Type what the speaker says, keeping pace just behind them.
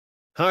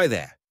Hi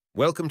there.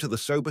 Welcome to the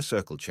Sober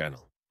Circle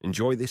channel.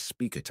 Enjoy this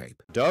speaker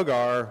tape. Doug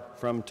R.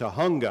 from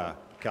Tajunga,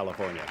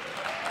 California.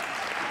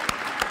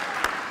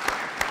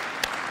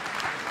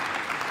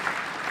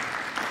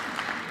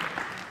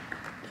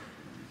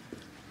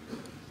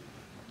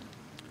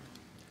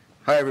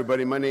 Hi,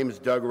 everybody. My name is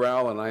Doug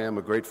Rowell, and I am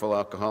a grateful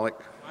alcoholic.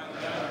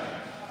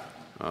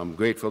 I'm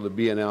grateful to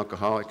be an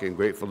alcoholic and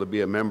grateful to be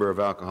a member of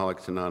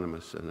Alcoholics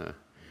Anonymous. And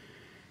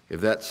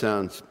if that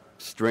sounds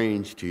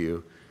strange to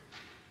you,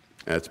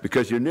 that's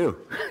because you're new.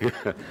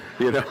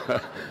 You know,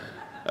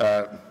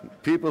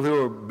 people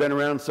who have been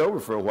around sober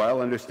for a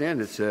while understand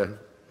it's a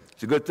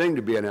good thing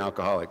to be an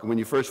alcoholic. When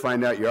you first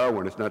find out you are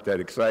one, it's not that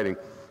exciting.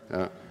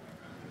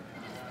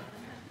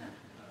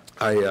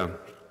 I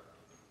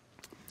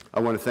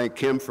want to thank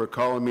Kim for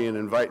calling me and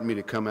inviting me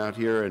to come out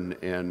here,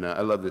 and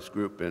I love this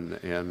group,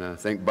 and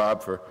thank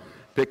Bob for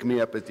picking me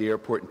up at the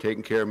airport and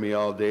taking care of me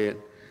all day,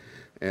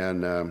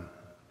 and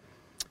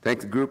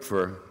thank the group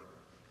for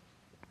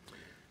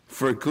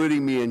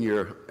including me in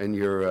your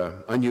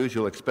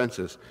unusual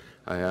expenses.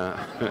 I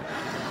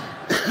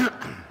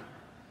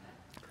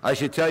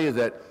should tell you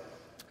that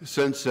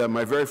since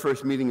my very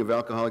first meeting of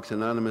Alcoholics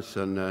Anonymous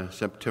on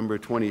September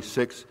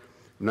 26,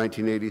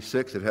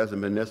 1986, it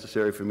hasn't been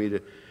necessary for me to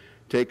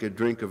take a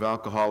drink of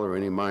alcohol or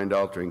any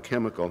mind-altering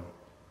chemical.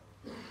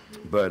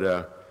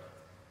 But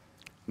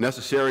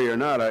necessary or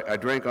not, I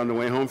drank on the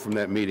way home from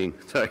that meeting.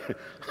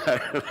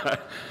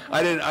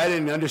 I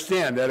didn't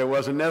understand that it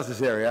wasn't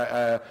necessary.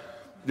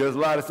 There was a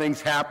lot of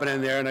things happening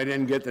there, and I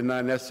didn't get the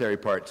non-necessary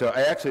part. So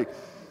I actually,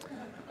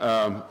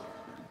 and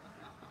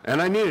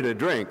I needed a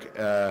drink.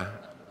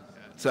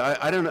 So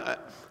I don't know.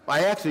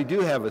 I actually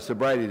do have a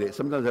sobriety date.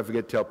 Sometimes I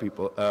forget to tell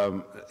people.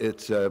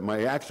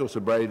 My actual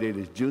sobriety date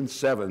is June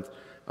 7th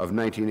of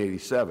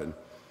 1987.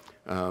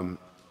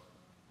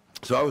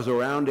 So I was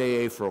around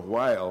AA for a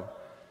while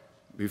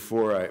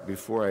before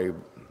I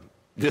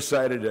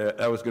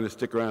decided I was going to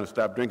stick around and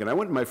stop drinking. I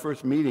went to my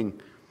first meeting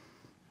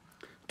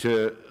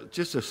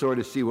just to sort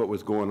of see what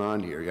was going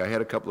on here. I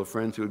had a couple of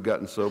friends who had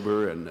gotten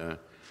sober, and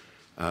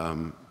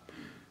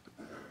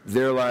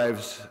their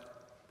lives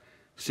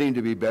seemed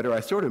to be better. I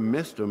sort of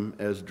missed them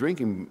as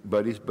drinking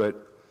buddies, but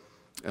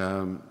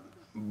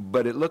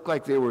it looked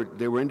like they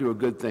were into a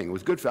good thing. It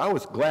was good. I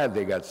was glad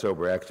they got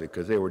sober, actually,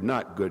 because they were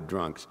not good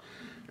drunks,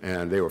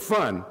 and they were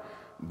fun,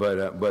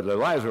 but their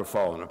lives were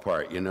falling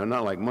apart. You know,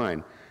 not like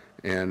mine.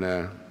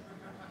 And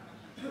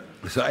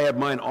so I had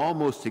mine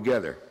almost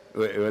together.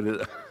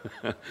 It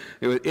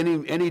was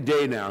any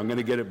day now. I'm going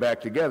to get it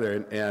back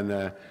together,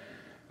 and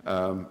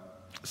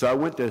so I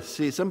went to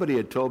see. Somebody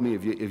had told me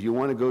if you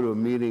want to go to a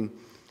meeting.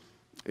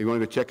 If you want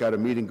to go check out a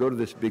meeting, go to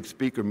this big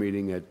speaker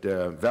meeting at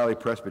Valley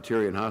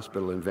Presbyterian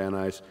Hospital in Van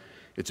Nuys.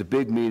 It's a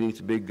big meeting,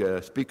 it's a big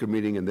speaker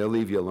meeting, and they'll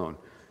leave you alone.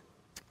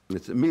 And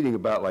it's a meeting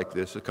about like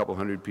this, a couple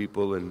hundred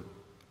people, and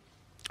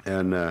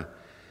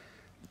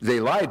they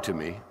lied to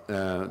me.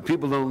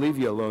 People don't leave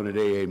you alone at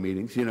AA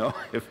meetings, you know.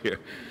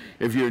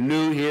 If you're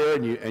new here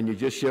and you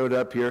just showed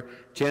up here,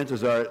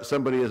 chances are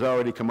somebody has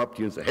already come up to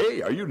you and said,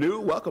 "Hey, are you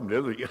new? Welcome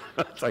to the."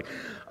 It's like,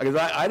 because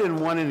I didn't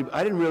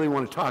really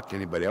want to talk to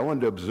anybody. I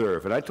wanted to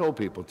observe, and I told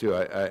people too.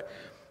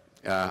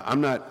 I'm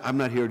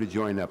not here to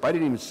join up. I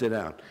didn't even sit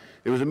down.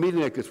 It was a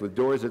meeting like this with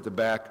doors at the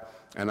back,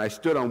 and I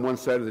stood on one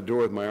side of the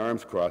door with my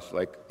arms crossed,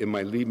 like in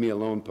my "leave me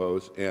alone"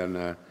 pose,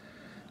 and.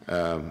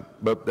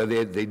 But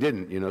they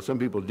didn't, you know. Some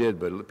people did,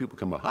 but people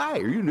come up. "Hi,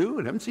 are you new?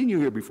 I haven't seen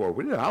you here before.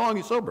 How long are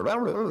you sober?"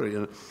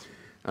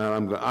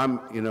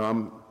 You know,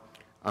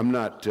 I'm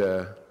not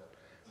a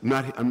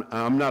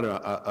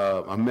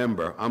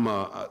member. I'm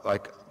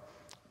like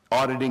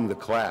auditing the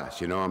class.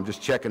 You know, I'm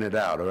just checking it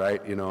out. All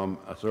right, you know, I'm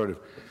sort of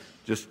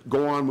just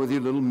go on with your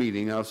little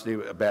meeting. I'll stay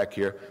back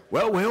here.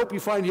 "Well, we hope you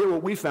find here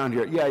what we found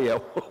here." Yeah,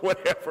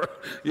 whatever.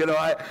 You know,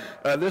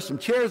 there's some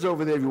chairs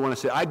over there if you want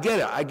to sit. I get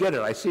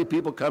it. I see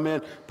people come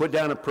in, put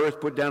down a purse,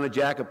 put down a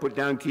jacket, put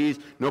down keys.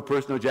 No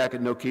purse, no jacket,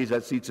 no keys.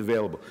 That seat's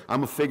available.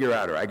 I'm a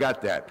figure-outer. I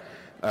got that.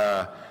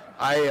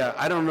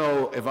 I don't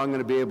know if I'm going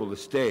to be able to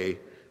stay,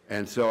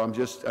 and so I'm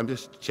just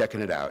checking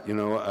it out. You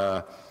know,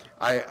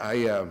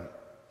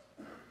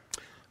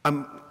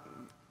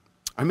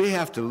 I may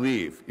have to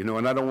leave, you know,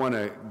 and I don't want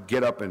to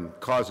get up and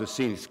cause a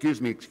scene.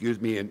 Excuse me,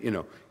 and, you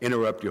know,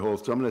 interrupt your whole,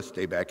 so I'm going to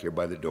stay back here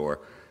by the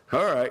door.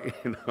 All right,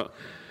 you know.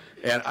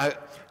 And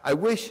I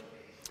wish,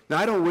 now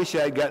I don't wish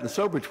I had gotten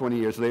sober 20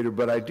 years later,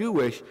 but I do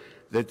wish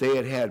that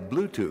they had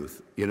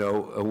Bluetooth, you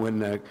know,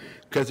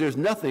 because there's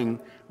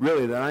nothing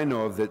really that I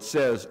know of that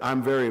says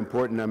I'm very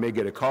important, I may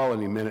get a call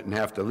any minute and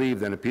have to leave,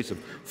 than a piece of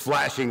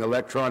flashing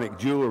electronic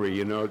jewelry,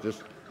 you know,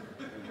 just.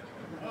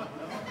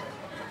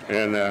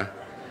 And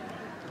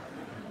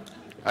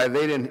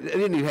they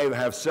didn't even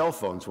have cell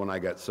phones when I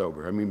got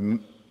sober. I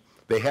mean,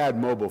 they had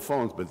mobile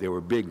phones, but they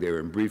were big. They were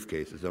in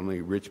briefcases.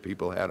 Only rich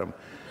people had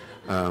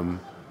them.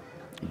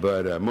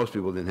 But most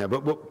people didn't have.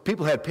 But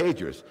people had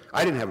pagers.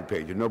 I didn't have a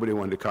pager. Nobody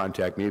wanted to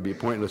contact me. It'd be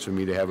pointless for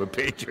me to have a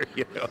pager,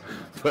 you know.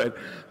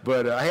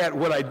 But I had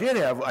what I did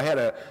have. I had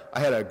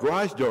a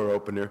garage door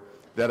opener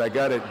that I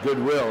got at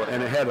Goodwill,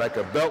 and it had like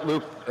a belt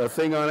loop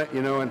thing on it,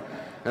 you know.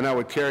 and I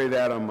would carry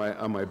that on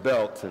my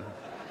belt, and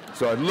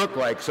so I'd look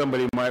like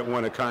somebody might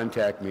want to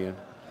contact me. And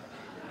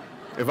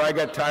if I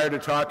got tired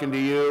of talking to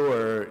you,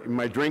 or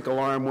my drink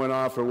alarm went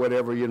off, or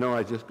whatever, you know,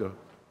 I just go,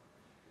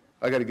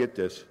 I got to get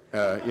this,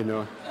 you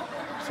know,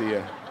 see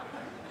ya.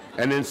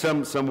 And then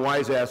some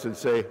wise ass would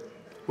say,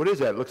 what is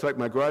that? Looks like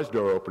my garage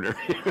door opener.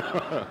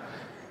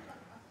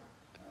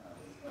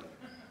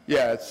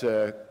 Yeah, it's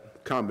a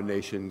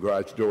combination,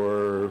 garage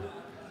door,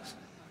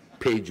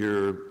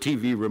 pager,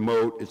 TV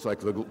remote. It's like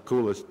the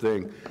coolest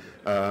thing.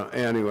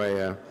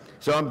 Anyway,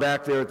 so I'm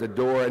back there at the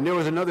door, and there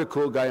was another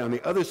cool guy on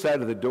the other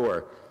side of the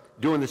door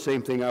doing the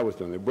same thing I was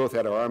doing. They both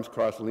had our arms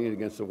crossed, leaning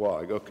against the wall.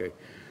 I go, okay,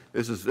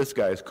 this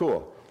guy is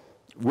cool.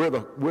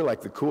 We're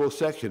like the cool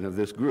section of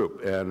this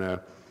group, and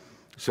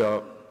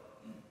so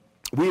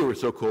we were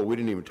so cool we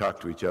didn't even talk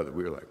to each other.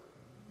 We were like,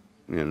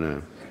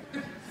 and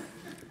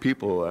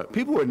people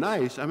were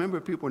nice. I remember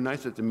people were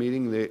nice at the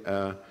meeting.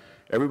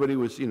 Everybody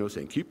was, you know,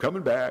 saying, keep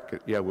coming back.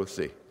 Yeah, we'll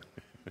see.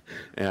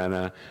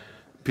 And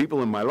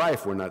people in my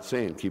life were not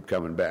saying, keep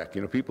coming back.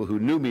 You know, people who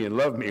knew me and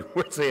loved me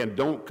were saying,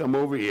 don't come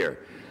over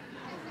here.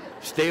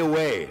 Stay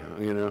away,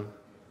 you know.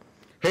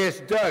 Hey, it's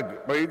Doug.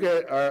 Are you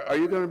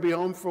going to be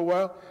home for a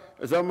while?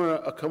 As I'm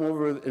going to come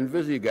over and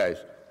visit you guys.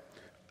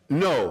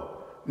 No,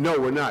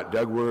 we're not,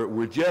 Doug.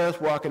 We're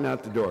just walking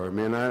out the door.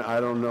 Man, I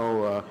don't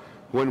know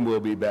when we'll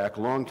be back.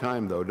 Long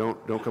time, though.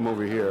 Don't come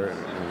over here.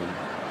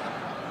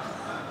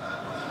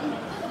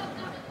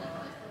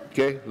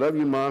 Okay, love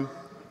you, Mom.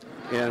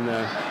 And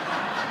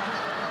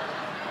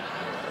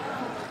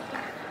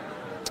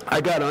I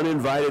got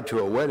uninvited to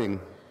a wedding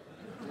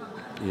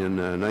in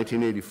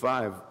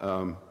 1985.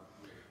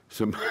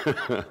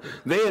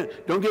 They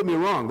don't get me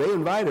wrong. They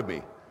invited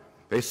me.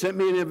 They sent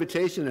me an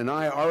invitation, and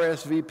I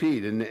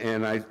RSVP'd,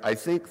 and I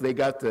think they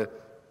got the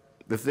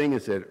thing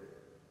and said,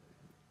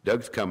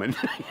 Doug's coming,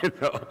 you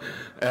know.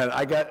 And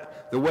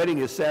the wedding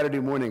is Saturday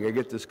morning. I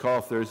get this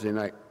call Thursday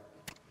night.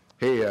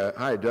 Hey,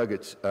 hi, Doug,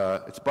 it's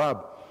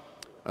Bob.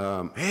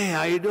 Hey,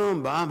 how you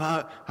doing,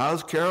 Bob?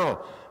 How's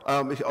Carol?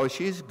 Oh,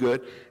 she's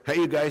good. Hey,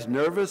 you guys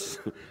nervous?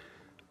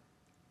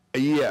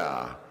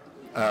 Yeah.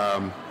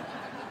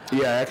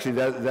 Yeah, actually,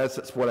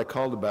 that's what I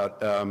called about.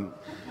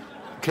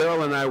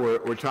 Carol and I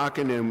were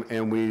talking,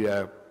 and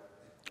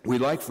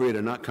we'd like for you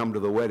to not come to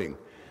the wedding.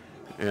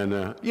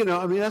 And, you know,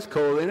 I mean, that's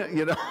cool, isn't it?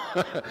 You know,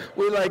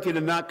 we'd like you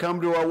to not come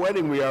to our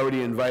wedding we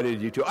already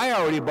invited you to. I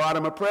already bought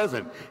them a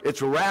present.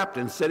 It's wrapped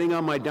and sitting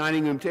on my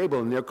dining room table,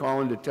 and they're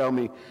calling to tell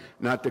me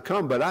not to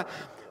come. But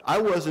I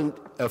wasn't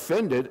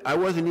offended. I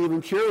wasn't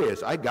even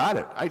curious. I got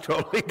it. I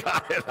totally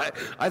got it.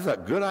 I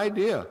thought, good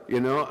idea,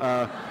 you know.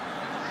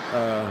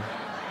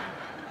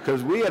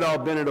 Because we had all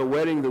been at a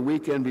wedding the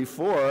weekend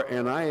before,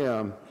 and I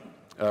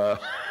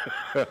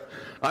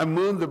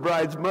mooned the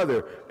bride's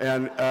mother,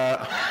 and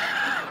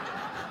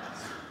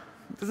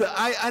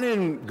I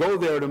didn't go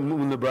there to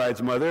moon the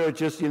bride's mother. It's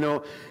just, you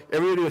know,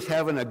 everybody was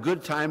having a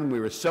good time, and we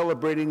were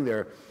celebrating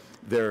their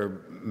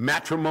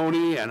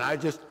matrimony, and I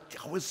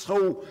was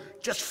so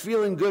just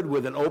feeling good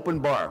with an open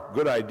bar.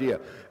 Good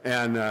idea.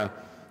 And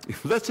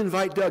let's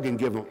invite Doug and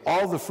give him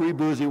all the free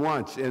booze he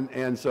wants.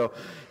 And so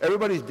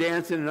everybody's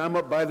dancing, and I'm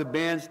up by the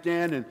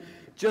bandstand, and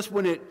just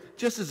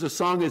as the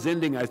song is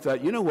ending, I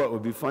thought, you know what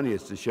would be funny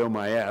is to show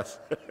my ass.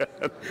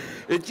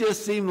 It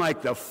just seemed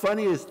like the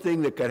funniest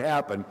thing that could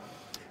happen.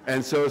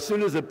 And so as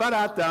soon as it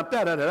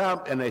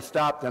ba-da-da-da-da-da, and they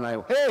stopped, and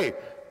I, hey!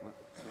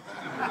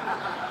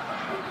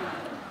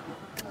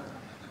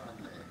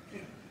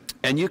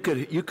 And you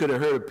could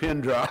have heard a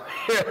pin drop.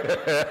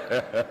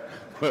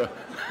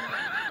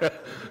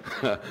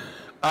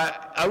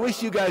 I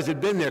wish you guys had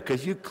been there,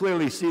 because you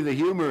clearly see the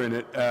humor in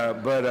it,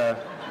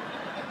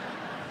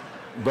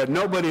 but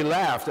nobody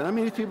laughed. And I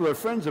mean, these people are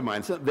friends of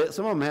mine. Some of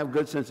them have a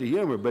good sense of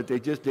humor, but they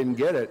just didn't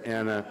get it.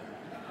 And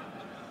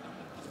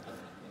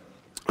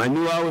I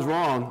knew I was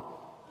wrong.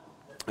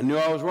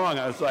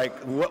 I was like,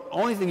 the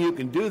only thing you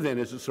can do then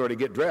is to sort of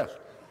get dressed.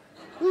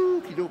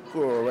 You don't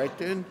go right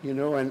then, you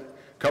know. And a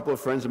couple of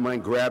friends of mine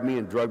grabbed me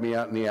and dragged me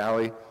out in the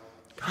alley.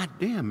 God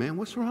damn, man,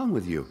 what's wrong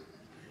with you?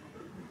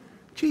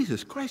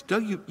 Jesus Christ,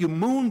 Doug, you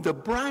mooned the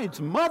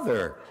bride's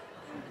mother.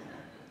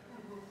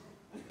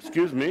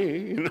 Excuse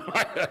me, you know,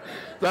 I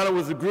thought it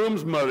was the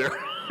groom's mother.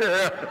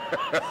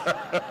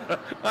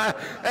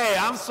 Hey,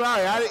 I'm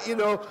sorry,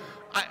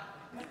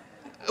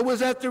 it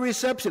was at the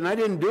reception. I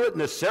didn't do it in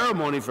the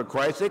ceremony, for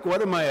Christ's sake.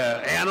 What am I,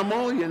 an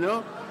animal, you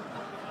know?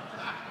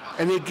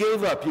 And he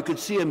gave up. You could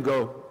see him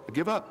go,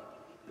 give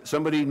up.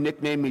 Somebody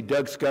nicknamed me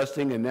Doug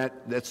Sgusting, and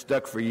that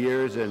stuck for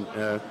years. And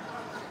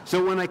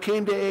so when I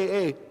came to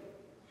AA,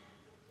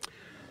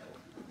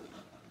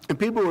 and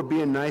people were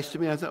being nice to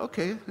me, I thought,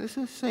 okay, this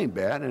ain't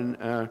bad.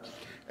 And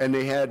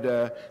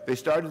they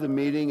started the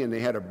meeting, and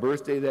they had a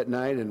birthday that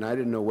night, and I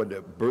didn't know what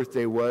a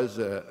birthday was.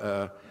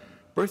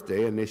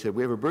 Birthday, and they said,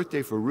 we have a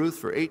birthday for Ruth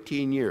for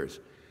 18 years.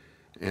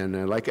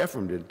 And like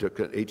Ephraim did, took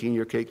an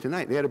 18-year cake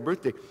tonight. They had a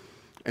birthday.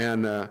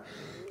 And,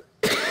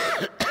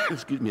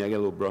 excuse me, I got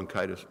a little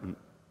bronchitis.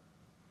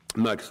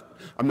 I'm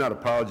not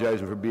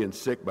apologizing for being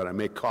sick, but I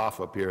may cough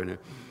up here.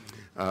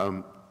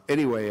 And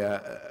anyway,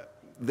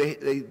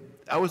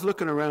 I was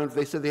looking around.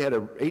 They said they had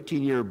an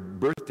 18-year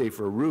birthday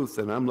for Ruth,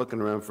 and I'm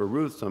looking around for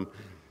Ruth, some,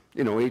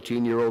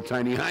 18-year-old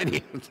tiny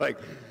hiney. It's like,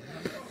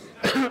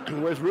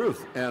 where's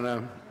Ruth?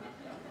 And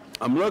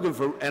I'm looking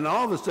for, and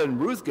all of a sudden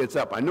Ruth gets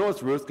up. I know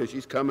it's Ruth because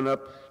she's coming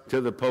up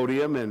to the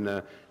podium in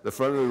the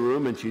front of the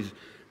room, and she's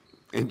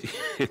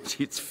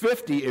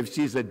 50 if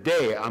she's a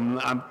day.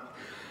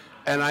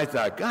 And I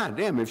thought, God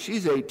damn, if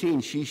she's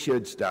 18, she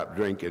should stop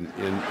drinking.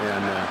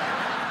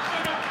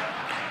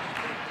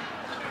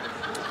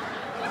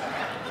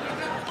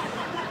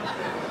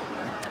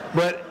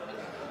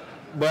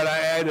 But I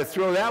had to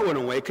throw that one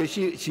away because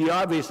she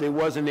obviously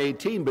wasn't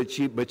 18, but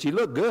she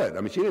looked good. I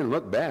mean, she didn't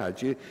look bad.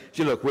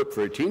 She looked whipped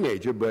for a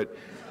teenager, but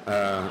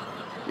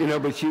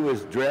but she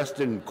was dressed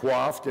and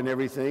coiffed and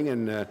everything.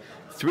 And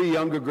 3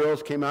 younger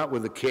girls came out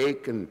with a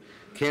cake and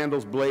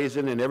candles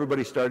blazing, and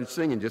everybody started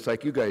singing just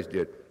like you guys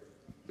did.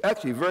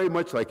 Actually, very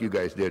much like you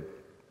guys did.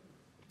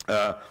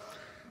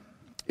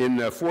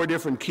 In 4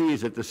 different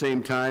keys at the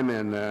same time,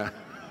 and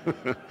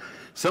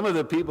some of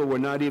the people were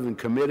not even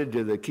committed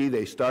to the key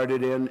they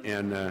started in,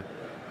 and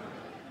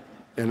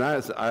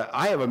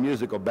I have a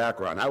musical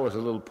background. I was a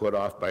little put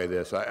off by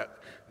this. I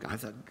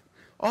thought,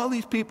 all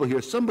these people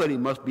here, somebody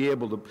must be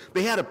able to.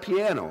 They had a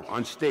piano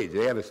on stage.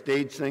 They had a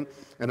stage thing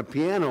and a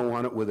piano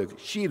on it with a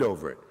sheet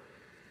over it.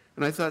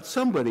 And I thought,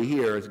 somebody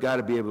here has got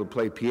to be able to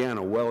play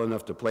piano well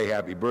enough to play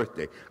Happy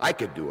Birthday. I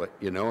could do it,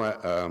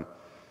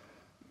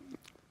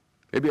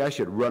 maybe I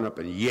should run up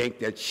and yank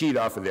that sheet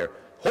off of there.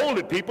 Hold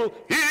it, people.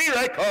 Here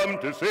I come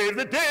to save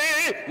the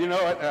day.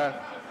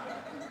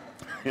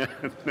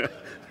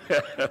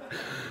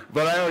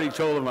 But I already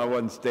told them I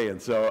wasn't staying,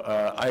 so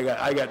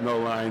I got no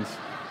lines.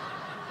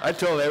 I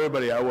told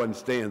everybody I wasn't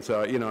staying,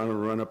 so, I'm going to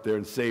run up there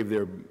and save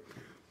their...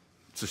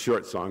 It's a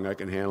short song. I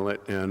can handle it.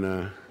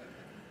 And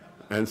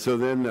so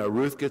then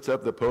Ruth gets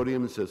up the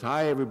podium and says,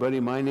 "Hi, everybody.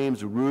 My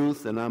name's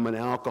Ruth, and I'm an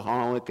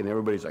alcoholic." And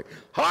everybody's like,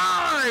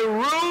 "Hi,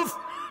 Ruth!"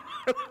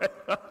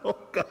 Oh,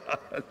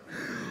 God.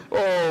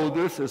 Oh,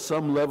 this is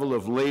some level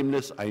of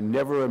lameness I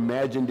never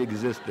imagined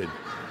existed.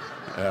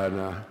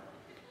 And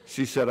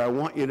she said, "I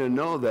want you to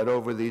know that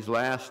over these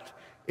last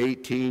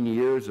 18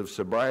 years of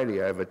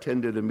sobriety, I've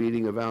attended a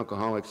meeting of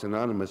Alcoholics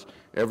Anonymous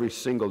every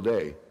single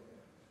day."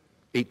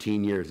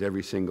 18 years,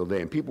 every single day.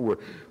 And people were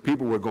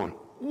going,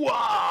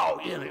 "Wow!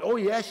 Oh,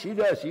 yes, she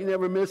does. She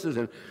never misses."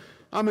 And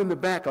I'm in the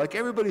back, like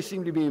everybody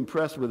seemed to be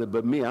impressed with it,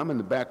 but me, I'm in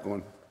the back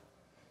going,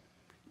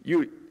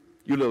 You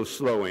a little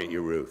slow, ain't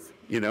you, Ruth?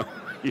 You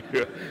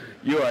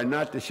are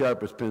not the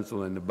sharpest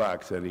pencil in the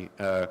box, honey.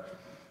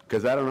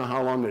 Because I don't know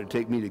how long it'll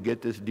take me to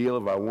get this deal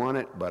if I want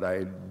it, but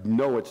I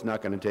know it's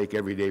not going to take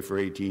every day for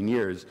 18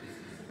 years.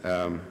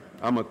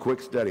 I'm a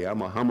quick study.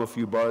 I'm a hum a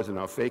few bars and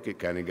I'll fake it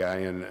kind of guy.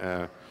 And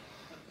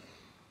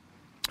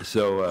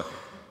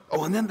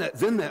and then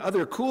the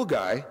other cool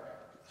guy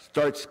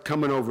starts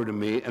coming over to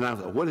me, and I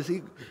thought, what is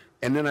he?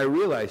 And then I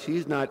realized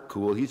he's not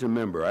cool. He's a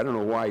member. I don't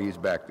know why he's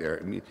back there.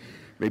 I mean,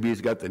 maybe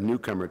he's got the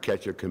newcomer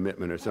catcher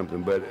commitment or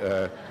something.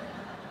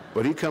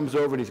 But he comes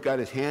over and he's got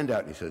his hand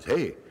out and he says,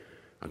 "Hey,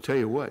 I'll tell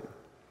you what.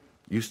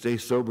 You stay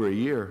sober a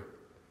year,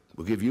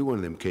 we'll give you one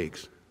of them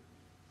cakes."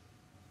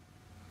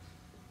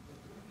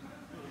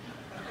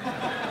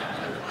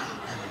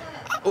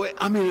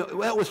 I mean,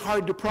 that was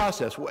hard to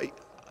process.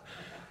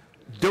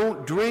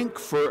 Don't drink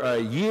for a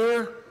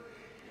year,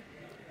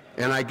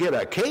 and I get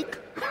a cake?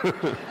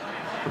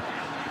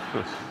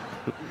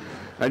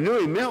 I knew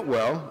he meant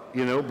well,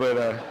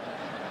 but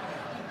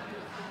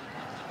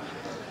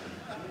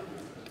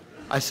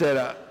I said,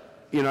 I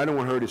don't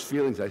want to hurt his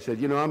feelings. I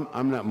said,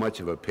 I'm not much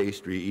of a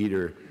pastry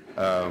eater.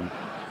 If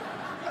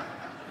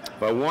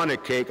I want a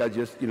cake, I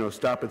just,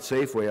 stop at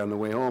Safeway on the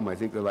way home. I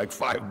think they're like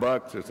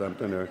 $5 or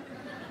something. Or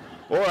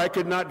I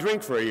could not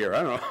drink for a year.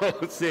 I don't know.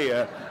 Let's see.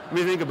 Let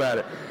me think about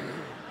it.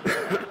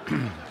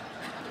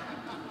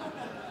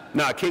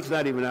 No, cake's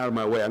not even out of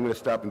my way. I'm going to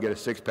stop and get a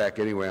 6-pack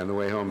anyway on the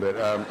way home. But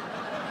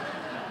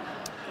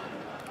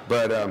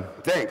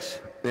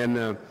thanks.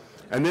 And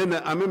then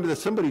I remember that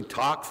somebody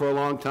talked for a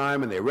long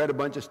time, and they read a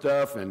bunch of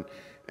stuff, and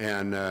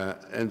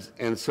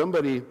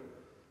somebody,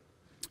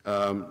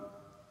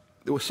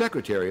 the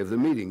secretary of the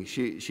meeting,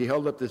 she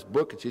held up this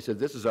book and she said,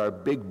 "This is our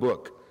big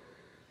book,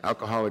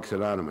 Alcoholics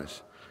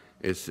Anonymous."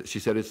 She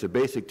said it's the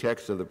basic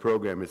text of the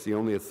program. It's the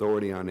only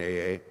authority on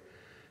AA.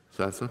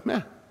 So I thought,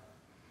 meh.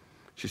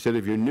 She said,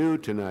 if you're new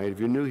tonight, if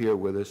you're new here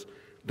with us,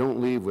 don't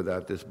leave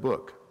without this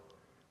book.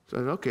 So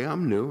I said, okay,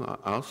 I'm new.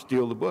 I'll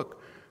steal the book.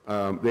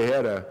 They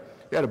had a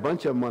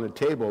bunch of them on a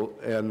table,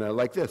 and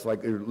like this,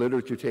 like a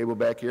literature table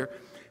back here.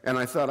 And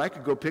I thought I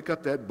could go pick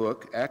up that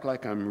book, act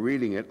like I'm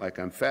reading it, like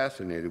I'm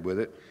fascinated with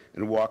it,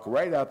 and walk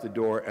right out the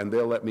door, and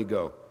they'll let me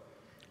go.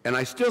 And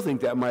I still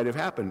think that might have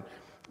happened.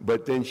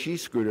 But then she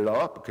screwed it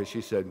all up because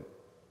she said,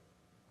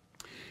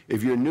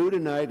 if you're new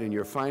tonight and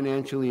you're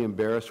financially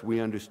embarrassed, we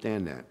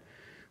understand that.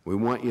 We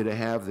want you to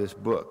have this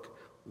book.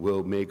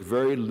 We'll make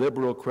very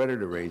liberal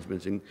credit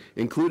arrangements,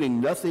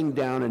 including nothing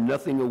down and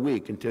nothing a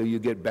week until you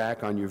get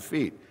back on your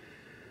feet.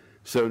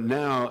 So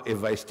now,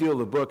 if I steal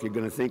the book, you're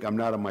going to think I'm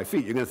not on my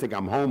feet. You're going to think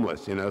I'm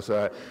homeless, you know.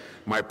 So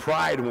my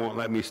pride won't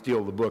let me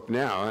steal the book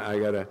now. I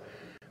got to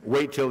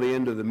wait till the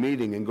end of the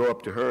meeting and go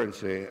up to her and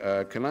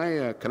say, can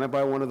I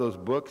buy one of those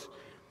books?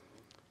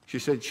 She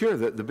said, sure,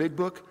 the big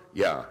book?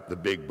 Yeah, the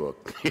big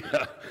book.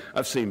 Yeah,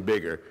 I've seen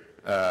bigger.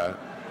 How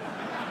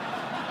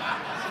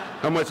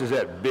much is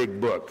that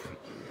big book?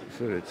 I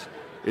said,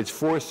 it's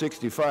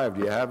 $4.65.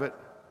 Do you have it?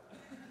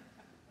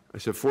 I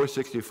said,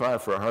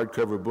 $4.65 for a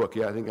hardcover book.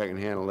 Yeah, I think I can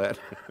handle that.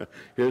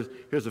 here's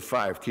a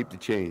 $5. Keep the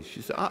change.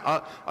 She said,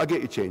 I'll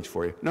get you change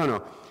for you.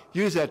 No,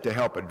 use that to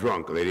help a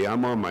drunk, lady.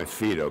 I'm on my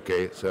feet,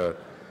 okay? So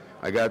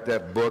I got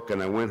that book,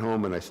 and I went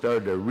home, and I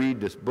started to read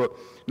this book.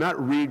 Not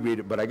read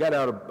it, but I got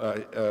out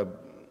a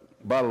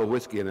bottle of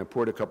whiskey, and I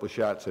poured a couple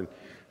shots, and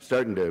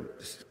starting to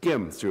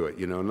skim through it,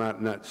 you know,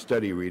 not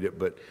study read it,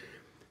 but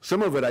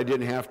some of it I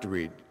didn't have to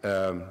read.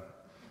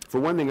 For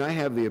one thing, I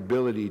have the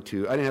ability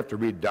to, I didn't have to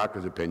read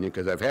doctor's opinion,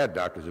 because I've had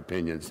doctor's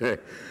opinions.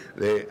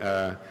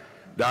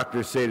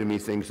 Doctors say to me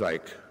things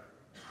like,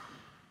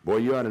 boy,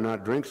 you ought to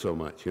not drink so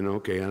much, you know,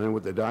 okay, I know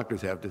what the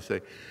doctors have to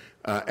say.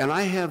 And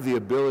I have the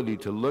ability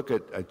to look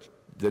at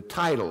the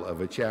title of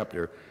a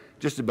chapter,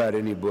 just about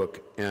any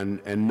book,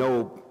 and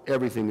know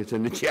everything that's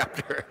in the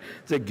chapter.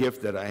 It's a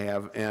gift that I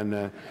have.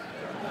 And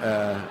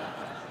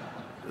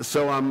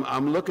so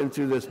I'm looking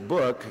through this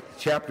book,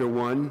 chapter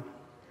 1,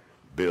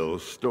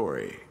 Bill's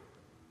story.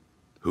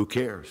 Who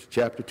cares?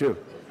 Chapter 2.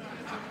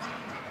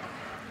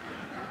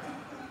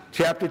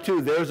 Chapter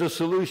 2, there's a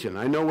solution.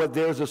 I know what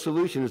there's a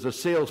solution is a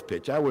sales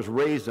pitch. I was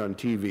raised on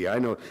TV. I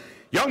know,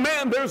 young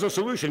man, there's a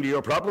solution to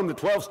your problem. The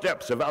 12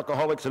 steps of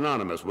Alcoholics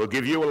Anonymous will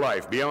give you a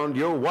life beyond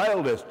your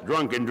wildest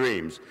drunken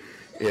dreams.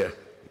 Yeah.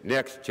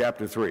 Next,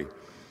 chapter 3,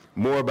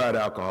 more about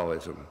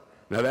alcoholism.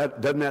 Now,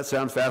 doesn't that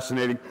sound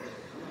fascinating?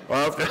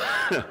 I'll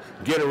have to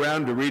get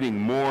around to reading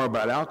more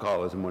about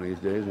alcoholism one of these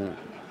days.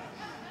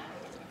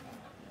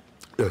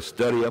 A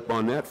study up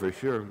on that for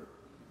sure.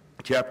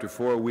 Chapter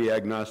 4, We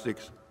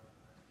Agnostics.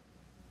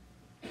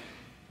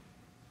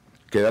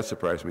 Okay, that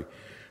surprised me.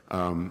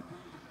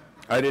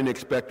 I didn't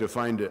expect to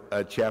find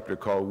a chapter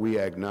called We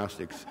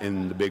Agnostics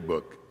in the big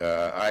book.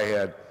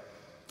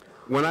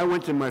 When I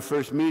went to my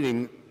first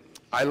meeting,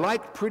 I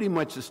liked pretty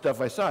much the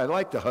stuff I saw. I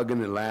liked the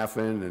hugging and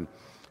laughing,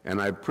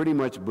 and I pretty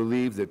much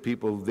believed that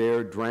people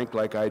there drank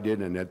like I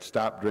did and had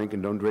stopped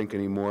drinking, don't drink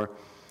anymore.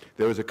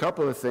 There was a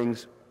couple of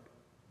things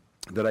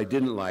that I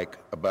didn't like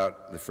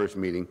about the first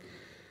meeting,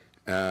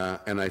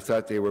 and I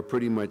thought they were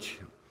pretty much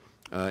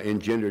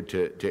engendered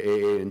to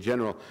AA in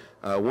general.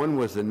 One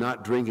was the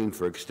not drinking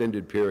for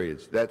extended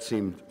periods. That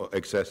seemed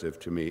excessive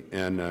to me.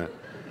 And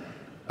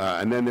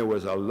then there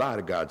was a lot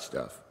of God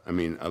stuff. I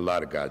mean, a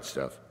lot of God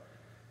stuff.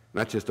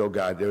 Not just, oh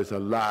God, there was a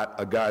lot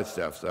of God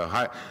stuff. So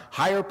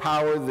higher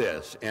power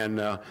this, and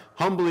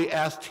humbly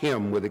asked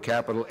him with a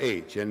capital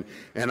H, and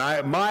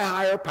my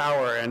higher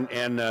power,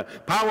 and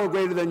power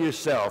greater than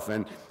yourself,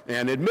 and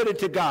admitted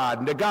to God,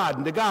 and to God,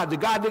 and to God, to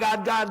God, to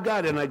God, God,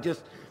 God. And I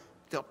just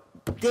thought,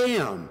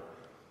 damn.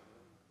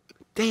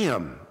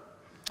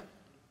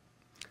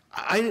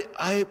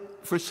 I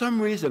for some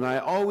reason, I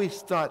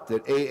always thought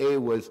that AA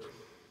was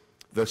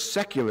the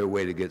secular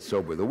way to get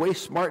sober, the way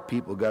smart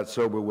people got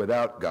sober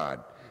without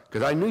God.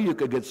 Because I knew you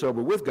could get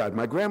sober with God.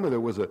 My grandmother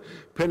was a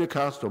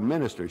Pentecostal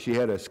minister. She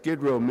had a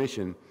Skid Row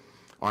mission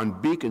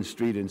on Beacon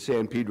Street in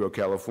San Pedro,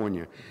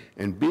 California.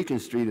 And Beacon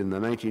Street in the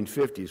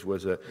 1950s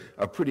was a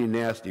pretty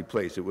nasty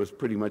place. It was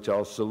pretty much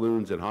all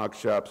saloons and hawk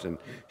shops and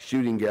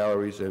shooting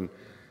galleries. And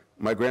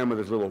my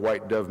grandmother's little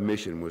White Dove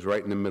mission was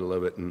right in the middle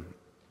of it. And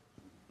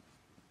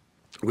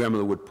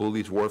grandmother would pull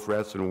these wharf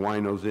rats and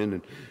winos in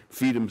and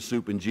feed them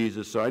soup and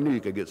Jesus. So I knew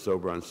you could get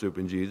sober on soup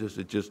and Jesus.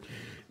 It just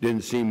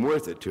didn't seem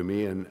worth it to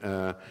me. And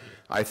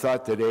I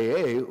thought that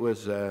AA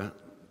was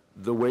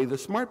the way the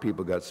smart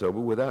people got sober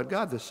without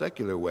God, the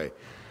secular way.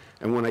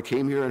 And when I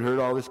came here and heard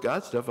all this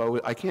God stuff,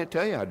 I can't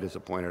tell you how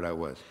disappointed I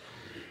was.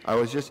 I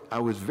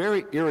was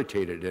very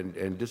irritated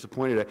and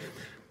disappointed.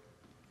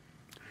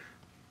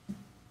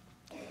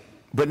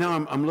 But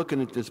now I'm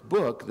looking at this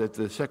book that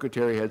the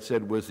secretary had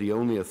said was the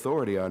only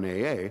authority on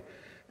AA,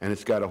 and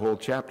it's got a whole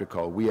chapter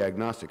called We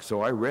Agnostics.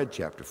 So I read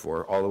chapter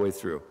 4 all the way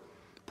through.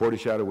 Poured a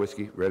shot of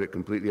whiskey, read it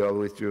completely all the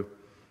way through,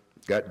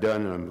 got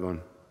done, and I'm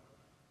going,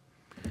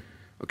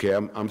 okay,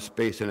 I'm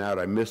spacing out.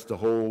 I missed the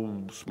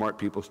whole smart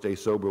people stay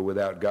sober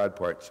without God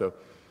part. So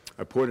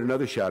I poured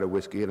another shot of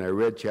whiskey, and I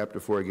read chapter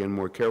 4 again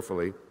more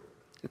carefully.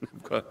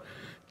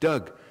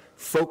 Doug,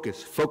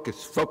 focus,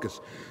 focus, focus.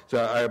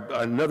 So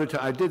another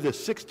time, I did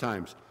this 6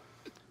 times.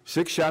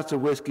 6 shots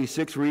of whiskey,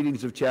 6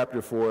 readings of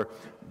chapter 4,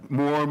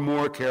 more and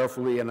more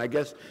carefully, and I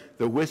guess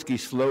the whiskey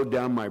slowed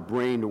down my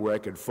brain to where I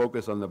could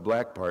focus on the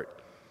black part,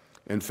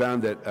 and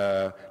found that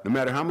no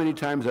matter how many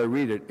times I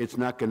read it, it's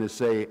not going to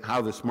say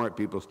how the smart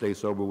people stay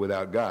sober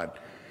without God.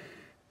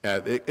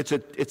 It's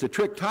a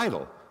trick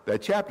title,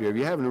 that chapter. If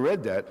you haven't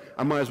read that,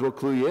 I might as well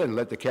clue you in and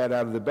let the cat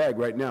out of the bag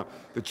right now.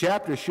 The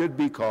chapter should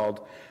be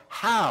called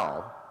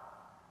How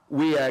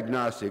we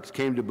agnostics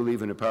came to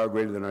believe in a power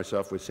greater than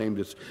ourselves, which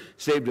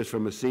saved us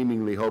from a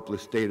seemingly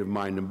hopeless state of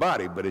mind and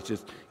body. But it's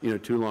just,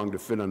 too long to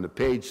fit on the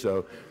page,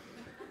 so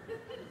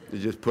you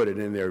just put it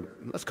in there.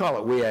 Let's call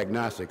it we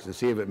agnostics and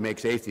see if it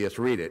makes atheists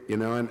read it,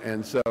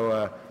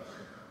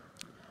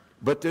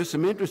 but there's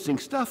some interesting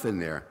stuff in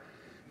there.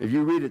 If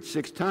you read it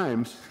 6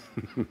 times,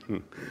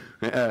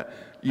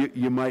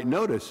 you might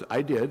notice,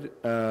 I did,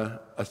 a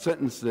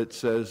sentence that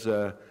says,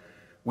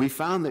 we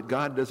found that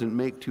God doesn't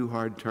make too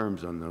hard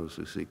terms on those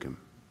who seek him.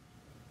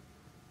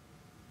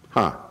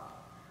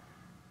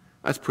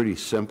 That's pretty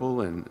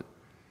simple and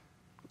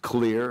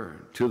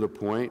clear, to the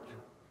point,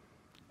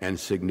 and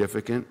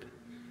significant.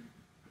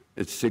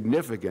 It's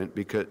significant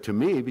to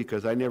me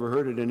because I never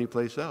heard it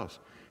anyplace else.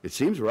 It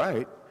seems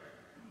right.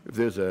 If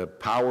there's a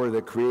power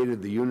that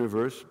created the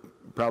universe,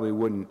 probably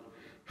wouldn't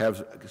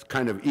have this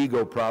kind of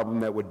ego problem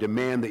that would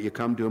demand that you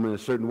come to him in a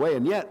certain way.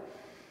 And yet,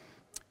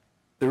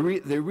 the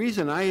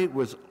reason I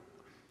was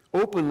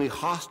openly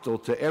hostile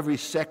to every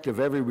sect of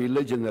every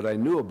religion that I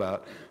knew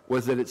about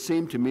was that it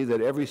seemed to me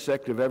that every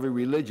sect of every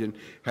religion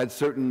had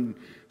certain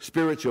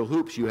spiritual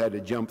hoops you had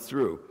to jump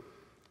through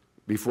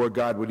before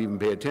God would even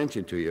pay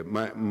attention to you.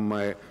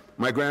 My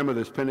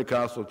grandmother's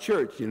Pentecostal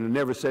church,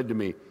 never said to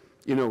me,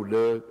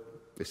 Doug,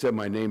 they said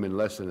my name in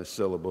less than a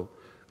syllable.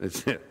 They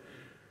said,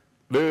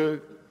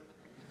 Doug,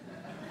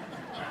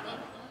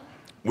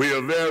 we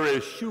are very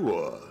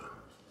sure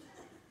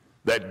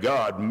that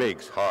God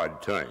makes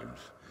hard times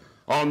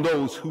on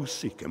those who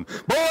seek him.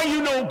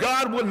 Boy,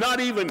 God will not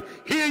even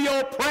hear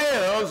your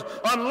prayers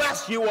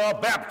unless you are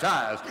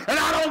baptized. And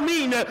I don't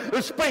mean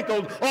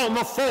sprinkled on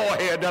the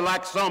forehead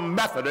like some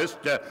Methodist.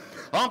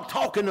 I'm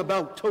talking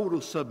about total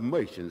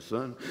submersion,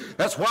 son.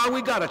 That's why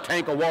we got a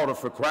tank of water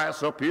for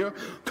Christ up here.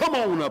 Come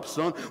on up,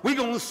 son. We're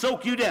going to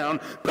soak you down,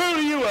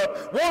 pull you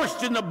up,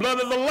 washed in the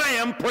blood of the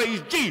Lamb.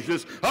 Praise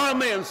Jesus.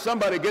 Amen.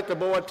 Somebody get the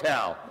boy a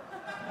towel.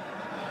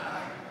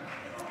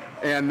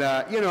 And,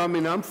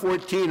 I'm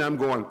 14. I'm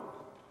going,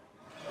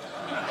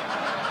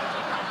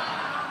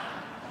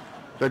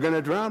 they're going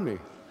to drown me.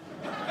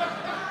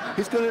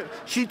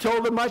 She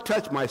told him I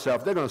touched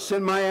myself. They're going to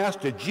send my ass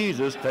to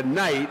Jesus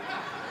tonight.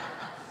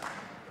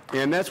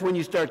 And that's when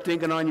you start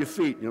thinking on your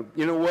feet. You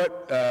know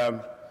what?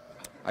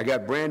 I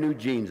got brand new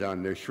jeans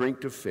on. They're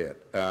shrink to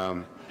fit.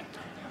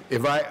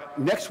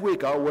 Next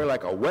week I'll wear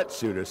like a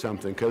wetsuit or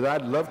something because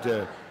I'd love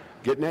to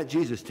get in that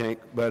Jesus tank.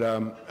 But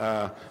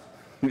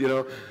if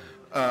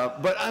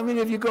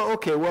you go,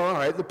 okay, well, all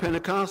right, the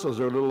Pentecostals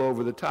are a little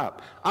over the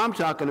top. I'm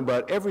talking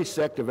about every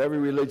sect of every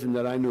religion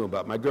that I knew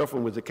about. My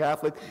girlfriend was a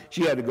Catholic.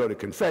 She had to go to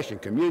confession,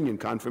 communion,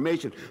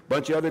 confirmation, a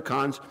bunch of other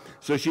cons,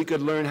 so she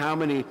could learn how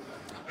many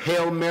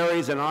Hail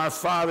Marys and Our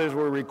Fathers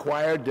were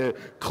required to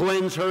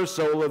cleanse her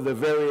soul of the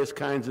various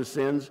kinds of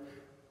sins.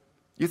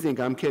 You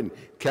think I'm kidding.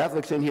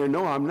 Catholics in here,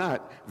 no, I'm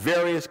not.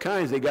 Various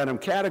kinds. They got them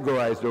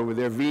categorized over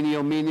there.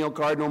 Venial, menial,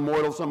 cardinal,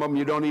 mortal. Some of them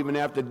you don't even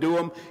have to do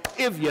them.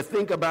 If you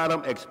think about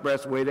them,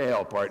 expressway to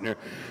hell, partner.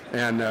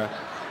 And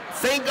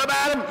think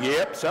about them?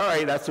 Yep,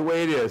 sorry, that's the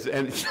way it is.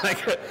 And it's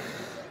like,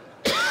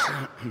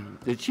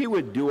 that she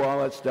would do all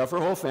that stuff. Her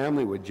whole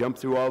family would jump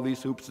through all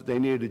these hoops that they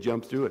needed to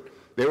jump through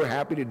it. They were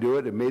happy to do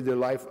it. It made their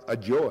life a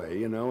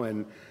joy,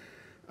 and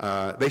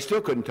they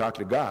still couldn't talk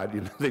to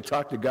God. They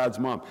talked to God's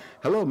mom.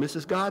 Hello,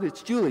 Mrs. God,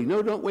 it's Julie.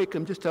 No, don't wake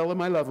him. Just tell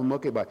him I love him.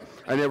 Okay, bye.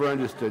 I never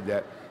understood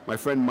that. My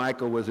friend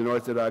Michael was an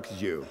Orthodox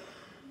Jew.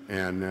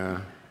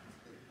 And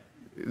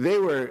they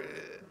were,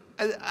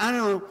 I don't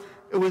know,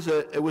 it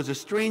was a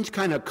strange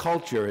kind of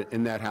culture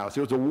in that house.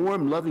 It was a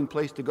warm, loving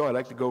place to go. I'd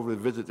like to go over and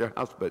visit their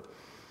house, but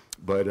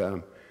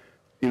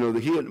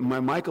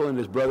Michael and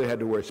his brother had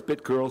to wear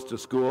spit curls to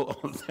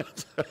school.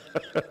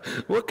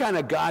 What kind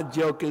of God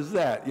joke is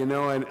that? And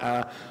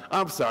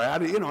I'm sorry,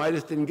 I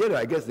just didn't get it.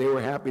 I guess they were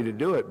happy to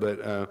do it,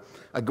 but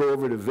I go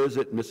over to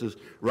visit Mrs.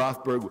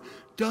 Rothberg.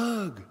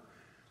 Doug,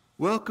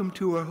 welcome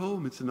to our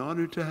home. It's an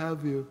honor to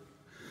have you.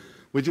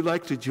 Would you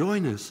like to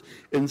join us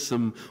in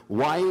some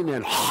wine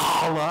and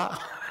challah?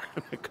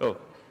 I go,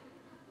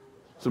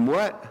 some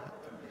what?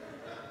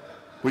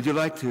 Would you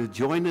like to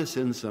join us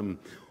in some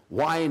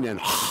wine and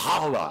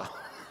challah?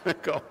 I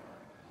go,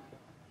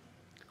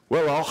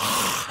 well, I'll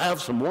have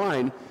some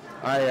wine.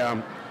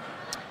 I'm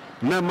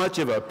not much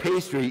of a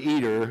pastry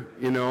eater,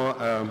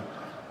 and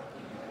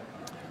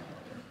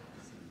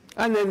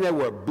then there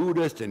were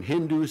Buddhists and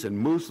Hindus and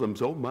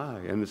Muslims, oh my.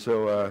 And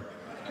so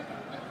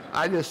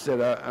I just said,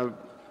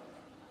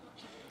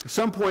 at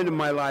some point in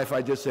my life,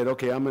 I just said,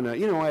 okay, I'm going to,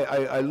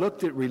 I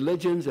looked at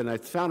religions and I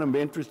found them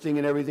interesting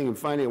and everything. And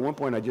finally, at one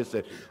point, I just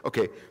said,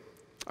 okay,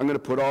 I'm going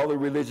to put all the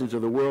religions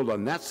of the world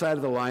on that side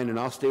of the line, and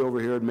I'll stay over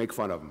here and make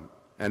fun of them.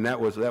 And that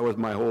was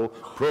my whole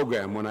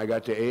program when I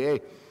got to AA.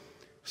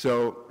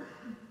 So,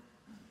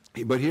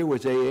 but here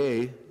was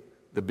AA,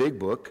 the big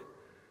book,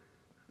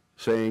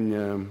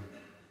 saying,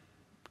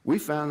 we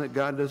found that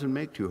God doesn't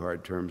make too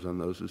hard terms on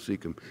those who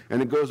seek him.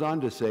 And it goes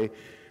on to say,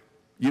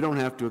 you don't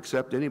have to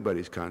accept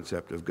anybody's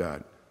concept of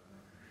God.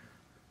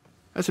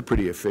 That's a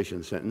pretty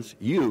efficient sentence.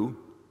 You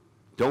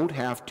don't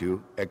have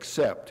to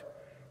accept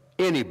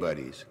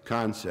anybody's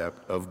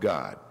concept of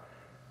God.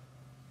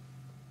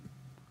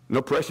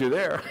 No pressure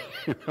there.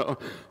 You know?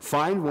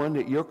 Find one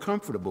that you're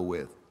comfortable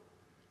with.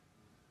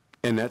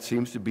 And that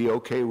seems to be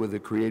okay with the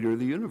creator of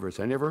the universe.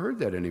 I never heard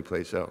that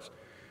anyplace else.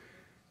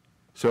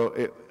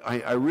 So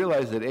I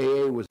realized that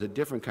AA was a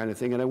different kind of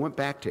thing, and I went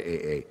back to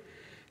AA.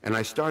 And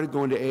I started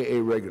going to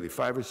AA regularly,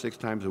 5 or 6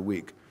 times a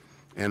week.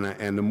 And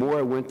the more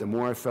I went, the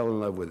more I fell in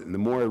love with it. And the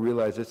more I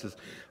realized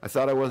I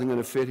thought I wasn't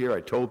going to fit here.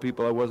 I told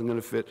people I wasn't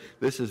going to fit.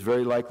 This is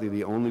very likely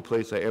the only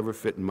place I ever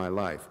fit in my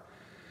life.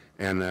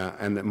 And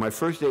my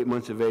first 8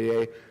 months of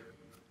AA,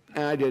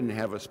 I didn't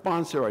have a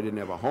sponsor, I didn't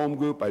have a home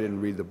group, I didn't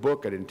read the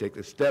book, I didn't take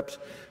the steps,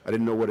 I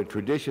didn't know what a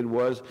tradition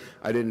was,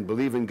 I didn't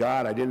believe in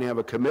God, I didn't have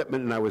a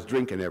commitment, and I was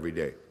drinking every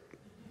day.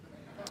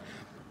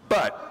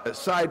 But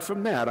aside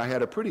from that, I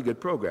had a pretty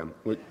good program,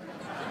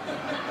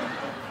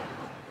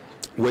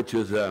 which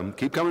is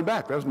keep coming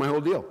back. That was my whole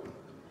deal.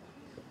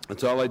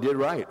 That's all I did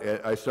right.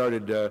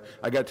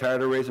 I got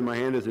tired of raising my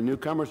hand as a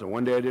newcomer, so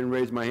one day I didn't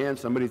raise my hand.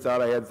 Somebody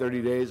thought I had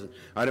 30 days.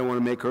 I didn't want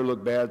to make her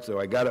look bad, so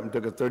I got up and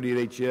took a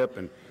 30-day chip,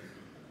 and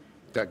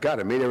God,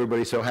 it made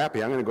everybody so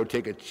happy. I'm going to go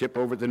take a chip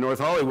over at the North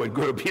Hollywood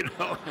group, you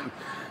know. And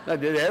I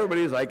did.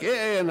 Everybody was like,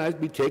 yeah, and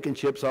I'd be taking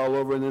chips all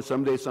over, and then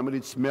someday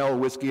somebody'd smell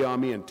whiskey on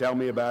me and tell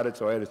me about it,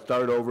 so I had to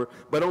start over,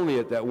 but only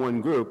at that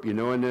one group, you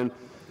know. And then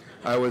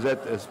I was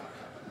at this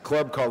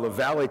club called the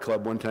Valley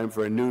Club one time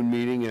for a noon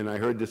meeting, and I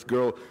heard this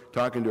girl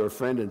talking to her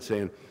friend and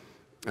saying,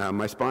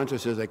 my sponsor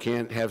says I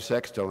can't have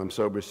sex till I'm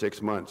sober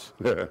 6 months.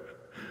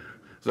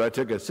 So I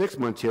took a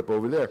 6-month chip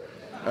over there.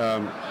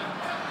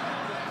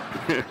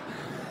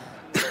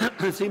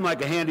 It seemed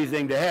like a handy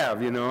thing to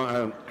have, you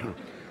know.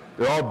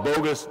 They're all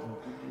bogus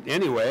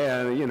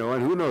anyway, you know,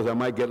 and who knows, I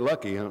might get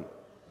lucky. Huh?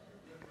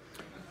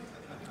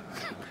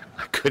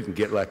 I couldn't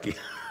get lucky.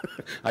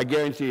 I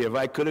guarantee you, if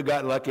I could have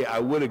got lucky, I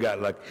would have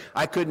got lucky.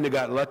 I couldn't have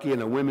got lucky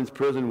in a women's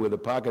prison with a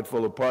pocket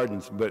full of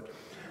pardons, but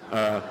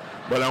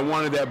I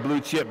wanted that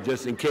blue chip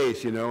just in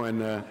case, you know,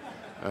 and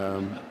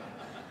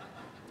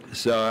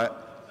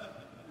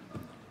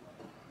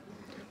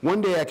one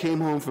day I came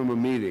home from a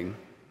meeting,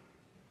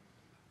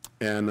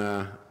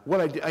 and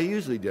what I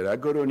usually did,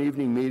 I'd go to an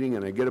evening meeting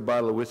and I'd get a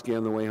bottle of whiskey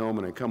on the way home,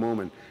 and I'd come home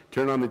and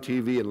turn on the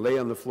TV and lay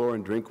on the floor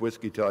and drink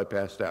whiskey till I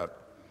passed out.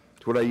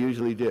 That's what I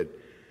usually did.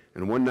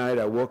 And one night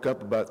I woke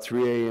up about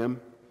 3 a.m.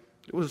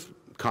 It was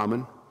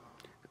common.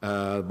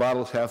 The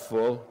bottle's half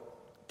full,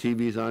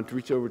 TV's on,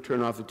 reach over,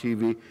 turn off the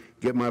TV,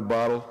 get my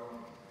bottle,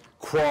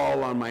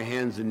 crawl on my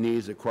hands and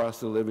knees across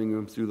the living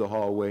room through the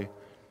hallway,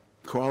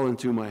 crawl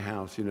into my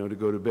house, you know, to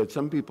go to bed.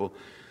 Some people,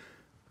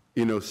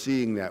 you know,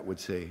 seeing that would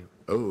say,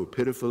 oh,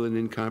 pitiful and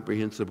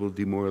incomprehensible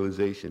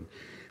demoralization.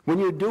 When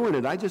you're doing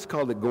it, I just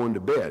called it going to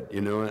bed,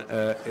 you know.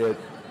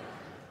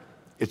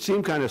 It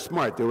seemed kind of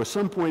smart. There was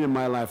some point in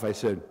my life I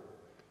said,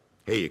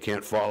 hey, you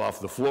can't fall off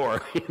the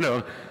floor, you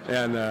know.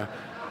 And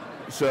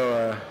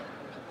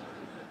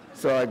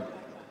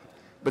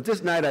but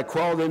this night I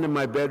crawled into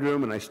my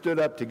bedroom and I stood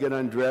up to get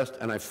undressed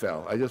and I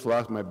fell. I just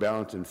lost my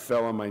balance and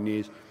fell on my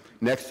knees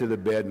next to the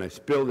bed, and I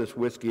spilled this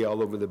whiskey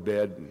all over the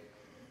bed and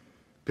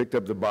picked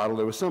up the bottle.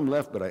 There was some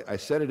left, but I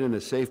set it in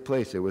a safe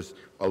place. There was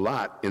a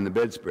lot in the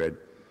bedspread.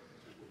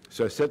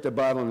 So I set the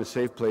bottle in a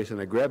safe place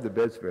and I grabbed the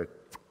bedspread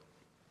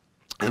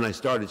and I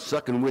started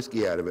sucking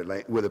whiskey out of it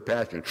like, with a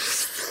passion.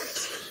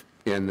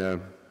 And a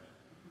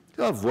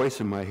voice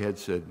in my head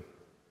said,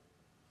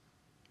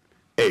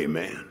 hey,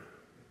 man,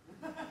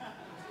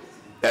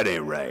 that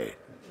ain't right.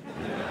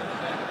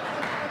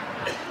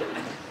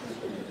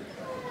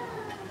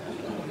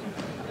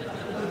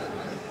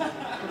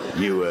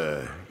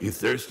 You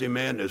thirsty,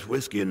 man? There's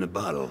whiskey in the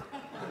bottle.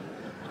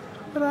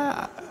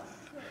 But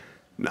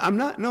I'm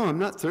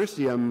not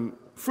thirsty. I'm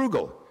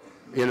frugal.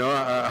 You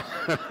know,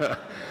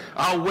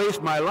 I'll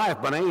waste my life,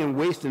 but I ain't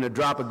wasting a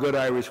drop of good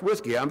Irish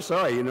whiskey. I'm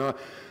sorry, you know.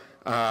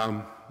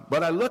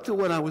 But I looked at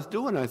what I was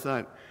doing. I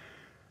thought,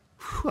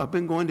 I've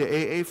been going to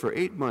AA for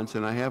 8 months,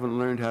 and I haven't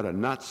learned how to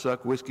not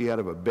suck whiskey out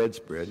of a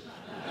bedspread.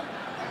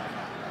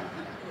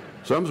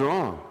 Something's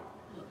wrong.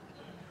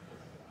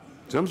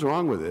 Something's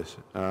wrong with this.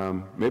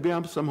 Maybe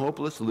I'm some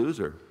hopeless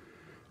loser.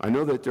 I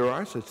know that there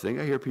are such things.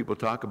 I hear people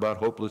talk about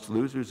hopeless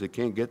losers that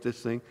can't get this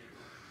thing.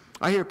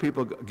 I hear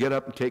people get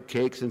up and take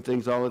cakes and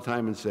things all the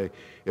time and say,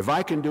 if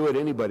I can do it,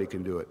 anybody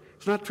can do it.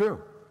 It's not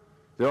true.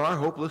 There are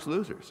hopeless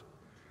losers.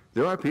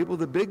 There are people,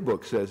 the big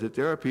book says that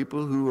there are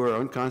people who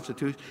are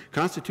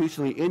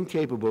constitutionally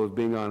incapable of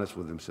being honest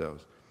with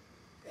themselves.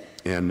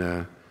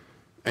 And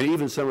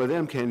even some of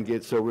them can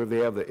get sober if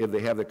they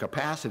have the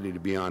capacity to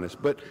be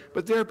honest. But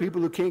there are people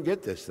who can't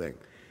get this thing.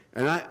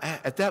 And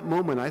at that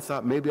moment, I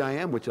thought maybe I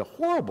am, which is a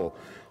horrible,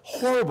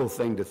 horrible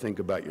thing to think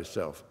about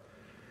yourself.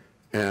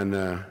 And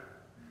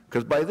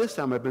because by this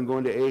time I've been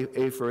going to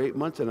AA for 8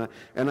 months, and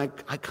I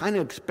kind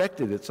of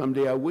expected that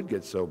someday I would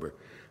get sober.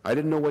 I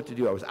didn't know what to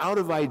do. I was out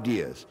of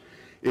ideas.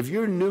 If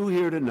you're new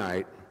here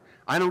tonight,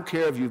 I don't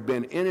care if you've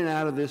been in and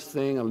out of this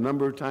thing a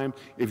number of times,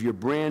 if you're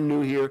brand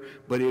new here,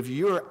 but if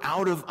you're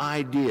out of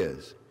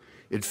ideas,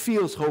 it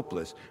feels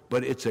hopeless,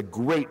 but it's a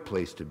great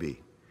place to be.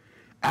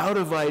 Out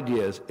of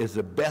ideas is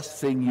the best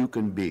thing you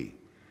can be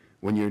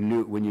when you're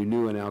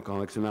new in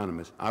Alcoholics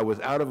Anonymous. I was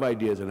out of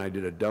ideas and I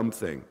did a dumb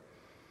thing.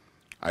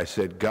 I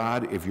said,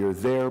 God, if you're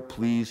there,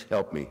 please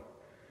help me.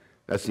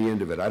 That's the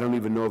end of it. I don't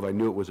even know if I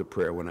knew it was a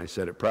prayer when I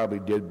said it. Probably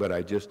did, but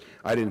I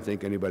didn't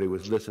think anybody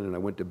was listening. I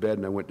went to bed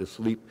and I went to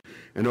sleep.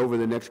 And over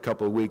the next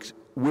couple of weeks,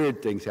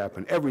 weird things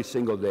happened every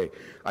single day.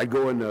 I'd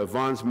go in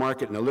Vaughn's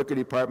Market in the liquor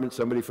department,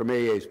 somebody from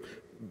AA's,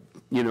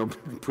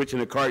 pushing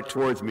a cart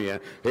towards me.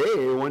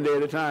 Hey, one day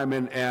at a time.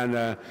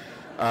 And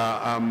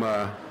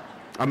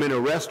I'm in a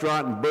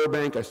restaurant in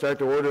Burbank. I start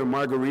to order a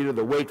margarita.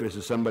 The waitress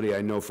is somebody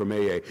I know from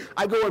AA.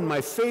 I go in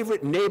my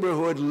favorite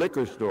neighborhood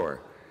liquor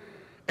store.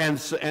 And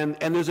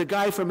there's a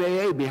guy from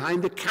AA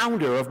behind the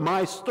counter of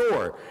my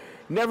store.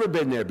 Never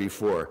been there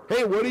before.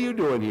 Hey, what are you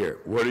doing here?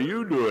 What are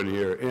you doing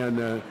here? And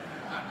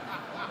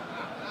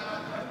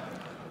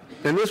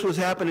this was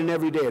happening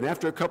every day. And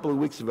after a couple of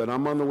weeks of it,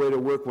 I'm on the way to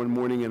work one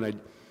morning,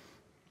 and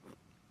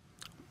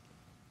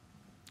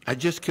I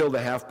just killed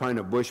a half pint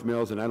of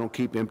Bushmills, and I don't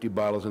keep empty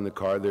bottles in the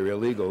car. They're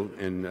illegal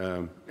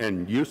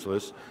and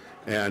useless.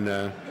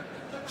 And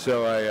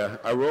so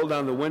I rolled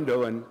down the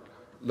window and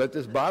let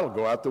this bottle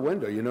go out the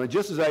window. And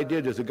just as I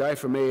did, there's a guy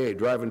from AA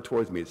driving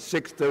towards me. It's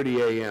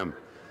 6:30 a.m.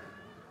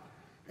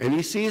 And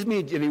he sees me,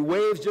 and he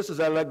waves just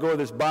as I let go of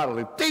this bottle.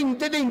 And ding,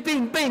 ding, ding,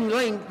 ding, bing,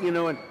 ling,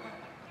 and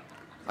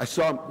I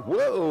saw him,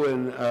 whoa,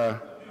 and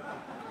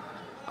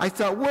I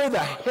thought, where the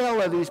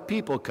hell are these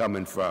people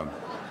coming from?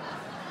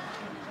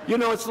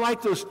 It's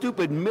like those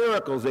stupid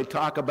miracles they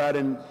talk about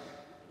in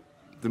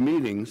the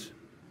meetings.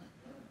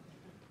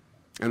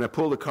 And I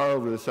pulled the car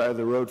over to the side of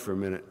the road for a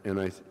minute,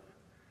 and I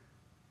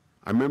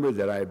remember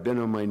that I had been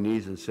on my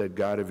knees and said,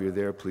 God, if you're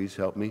there, please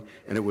help me.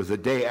 And it was the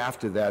day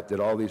after that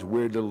all these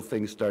weird little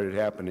things started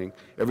happening.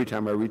 Every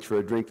time I reach for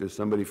a drink, there's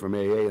somebody from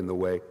AA in the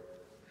way.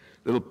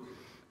 Little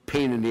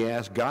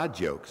pain-in-the-ass God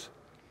jokes,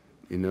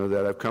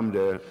 that I've come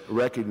to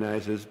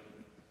recognize as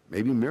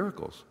maybe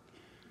miracles.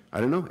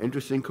 I don't know,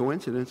 interesting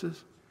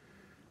coincidences.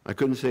 I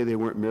couldn't say they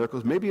weren't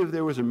miracles. Maybe if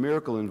there was a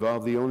miracle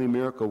involved, the only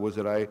miracle was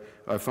that I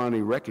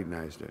finally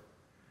recognized it,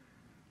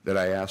 that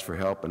I asked for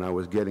help and I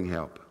was getting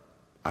help.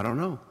 I don't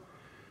know.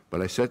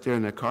 But I sat there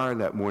in the car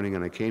that morning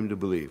and I came to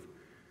believe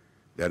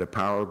that a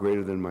power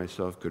greater than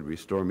myself could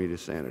restore me to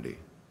sanity.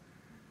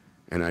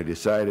 And I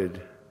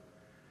decided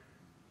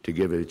to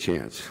give it a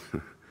chance.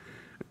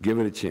 Give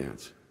it a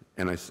chance.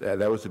 And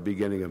that was the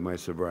beginning of my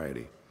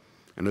sobriety.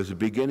 And it was the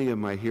beginning of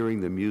my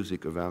hearing the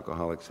music of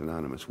Alcoholics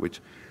Anonymous,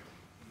 which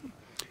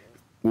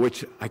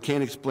I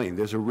can't explain.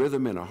 There's a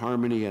rhythm and a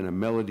harmony and a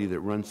melody that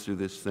runs through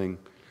this thing.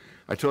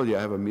 I told you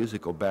I have a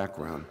musical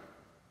background.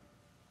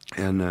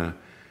 And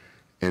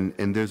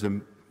there's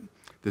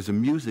a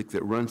music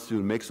that runs through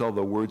and makes all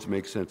the words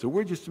make sense. The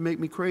words used to make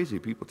me crazy.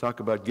 People talk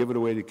about give it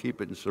away to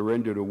keep it and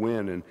surrender to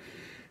win.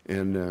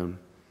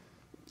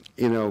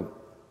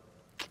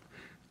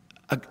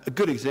 A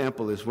good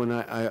example is when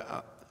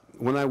I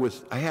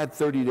had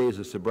 30 days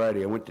of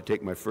sobriety. I went to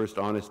take my first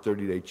honest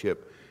 30-day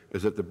chip. It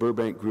was at the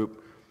Burbank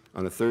group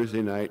on a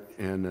Thursday night,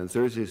 and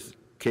Thursday's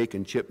cake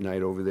and chip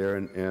night over there.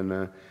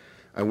 And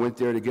I went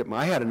there to get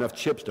I had enough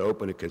chips to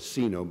open a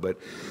casino, but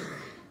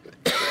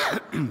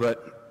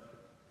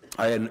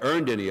I hadn't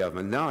earned any of them.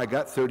 And now I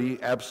got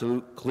 30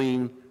 absolute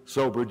clean,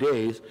 sober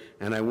days,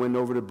 and I went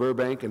over to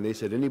Burbank, and they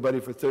said, anybody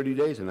for 30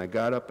 days? And I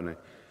got up, and I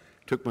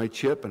took my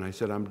chip, and I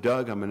said, I'm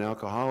Doug, I'm an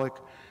alcoholic.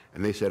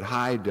 And they said,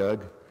 hi,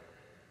 Doug.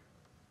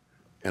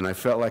 And I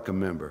felt like a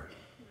member.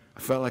 I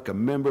felt like a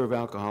member of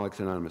Alcoholics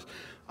Anonymous.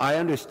 I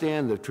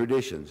understand the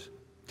traditions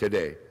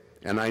today,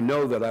 and I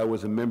know that I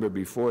was a member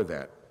before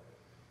that.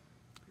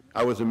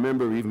 I was a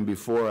member even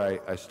before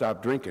I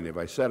stopped drinking, if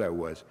I said I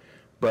was.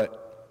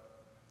 But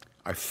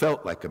I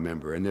felt like a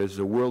member, and there's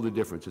a world of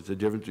difference. It's a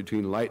difference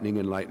between lightning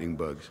and lightning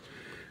bugs.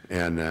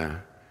 And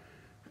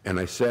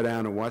I sat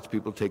down and watched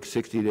people take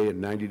 60-day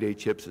and 90-day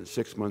chips and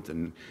 6-month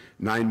and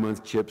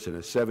 9-month chips and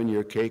a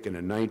 7-year cake and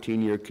a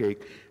 19-year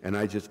cake, and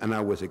I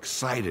was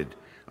excited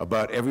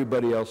about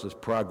everybody else's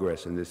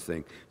progress in this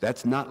thing.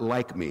 That's not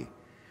like me.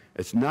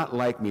 It's not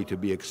like me to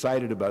be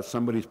excited about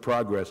somebody's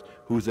progress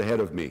who's ahead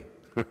of me.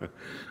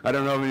 I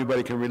don't know if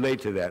anybody can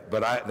relate to that,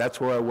 but that's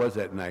where I was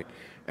that night.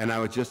 And I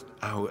was just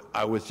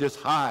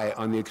high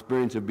on the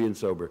experience of being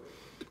sober.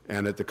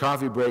 And at the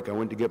coffee break, I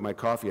went to get my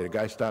coffee, and a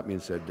guy stopped me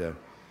and said,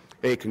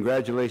 hey,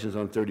 congratulations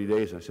on 30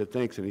 days. And I said,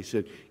 thanks. And he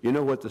said, you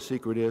know what the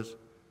secret is?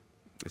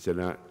 I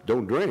said,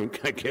 don't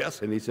drink, I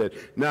guess. And he said,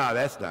 no,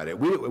 that's not it.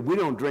 We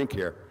don't drink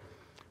here.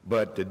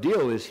 But the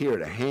deal is here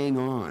to hang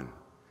on.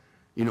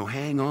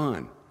 Hang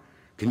on.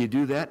 Can you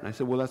do that? And I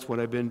said, well, that's what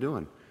I've been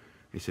doing.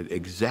 He said,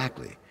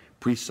 exactly.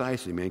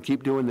 Precisely, man.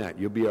 Keep doing that.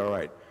 You'll be all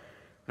right.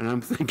 And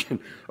I'm thinking,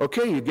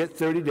 okay, you get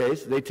 30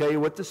 days. They tell you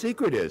what the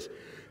secret is.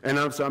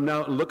 And so I'm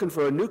now looking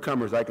for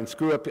newcomers I can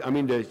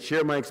to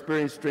share my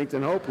experience, strength,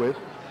 and hope with.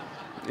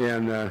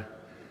 And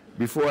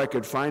before I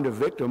could find a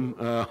victim,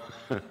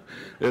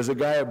 there's a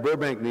guy at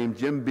Burbank named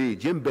Jim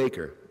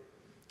Baker.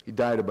 He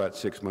died about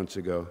 6 months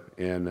ago.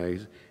 And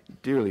he's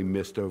dearly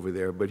missed over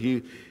there. But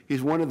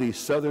he's one of these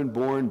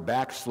southern-born,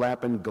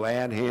 back-slapping,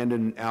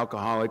 glad-handing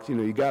alcoholics. You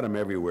know, you got him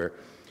everywhere.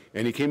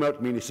 And he came up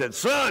to me and he said,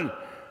 "Son,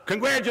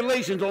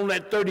 congratulations on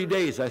that 30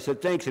 days. I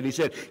said, "Thanks." And he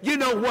said, "You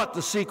know what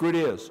the secret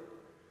is?"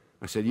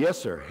 I said, "Yes,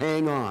 sir.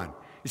 Hang on."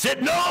 He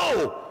said,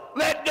 "No,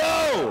 let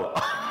go."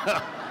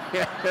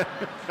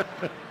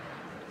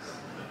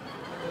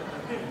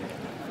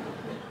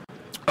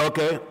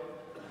 Okay,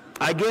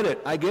 I get it.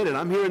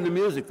 I'm hearing the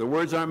music. The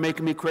words aren't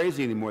making me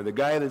crazy anymore. The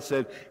guy that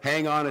said,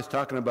 "Hang on," is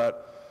talking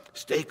about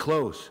stay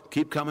close,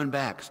 keep coming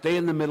back, stay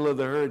in the middle of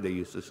the herd, they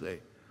used to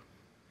say.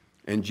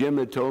 And Jim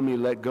that told me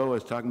let go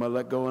is talking about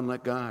let go and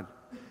let God.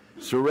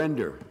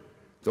 Surrender.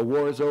 The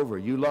war is over.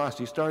 You lost.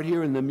 You start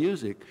hearing the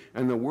music,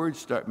 and the words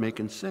start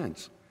making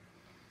sense.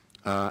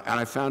 And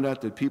I found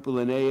out that people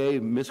in AA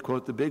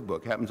misquote the big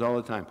book. Happens all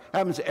the time.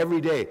 Happens every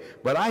day.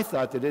 But I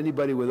thought that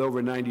anybody with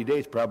over 90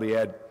 days probably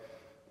had,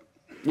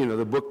 you know,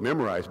 the book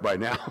memorized by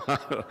now.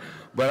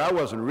 But I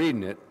wasn't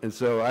reading it, and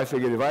so I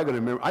figured if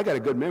I got a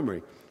good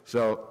memory.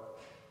 So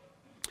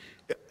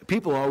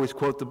people always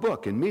quote the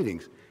book in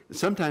meetings.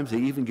 Sometimes they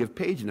even give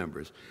page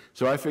numbers.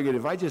 So I figured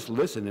if I just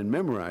listen and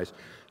memorize,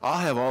 I'll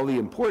have all the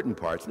important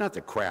parts, not the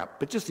crap,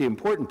 but just the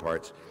important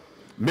parts,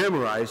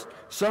 memorized,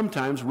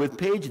 sometimes with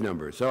page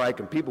numbers, so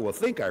people will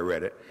think I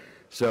read it.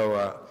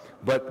 So,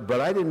 but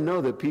I didn't know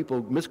that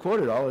people misquote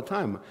it all the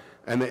time,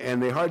 and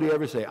they hardly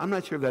ever say, "I'm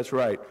not sure if that's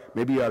right.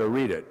 Maybe you ought to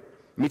read it."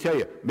 Let me tell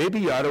you,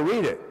 maybe you ought to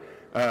read it.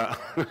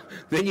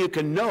 Then you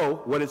can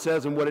know what it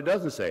says and what it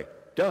doesn't say.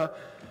 Duh.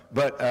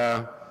 But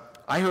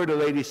I heard a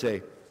lady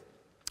say,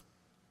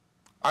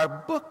 "Our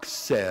book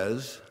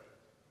says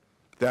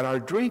that our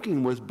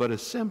drinking was but a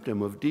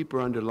symptom of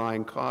deeper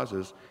underlying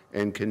causes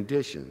and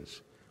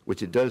conditions,"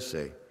 which it does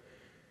say.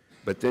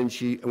 But then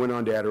she went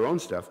on to add her own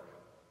stuff.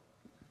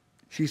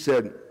 She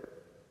said,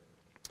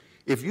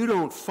 "If you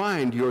don't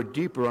find your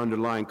deeper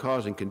underlying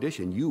cause and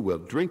condition, you will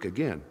drink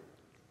again."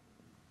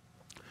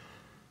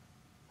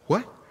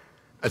 What?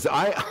 As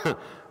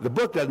the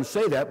book doesn't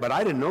say that, but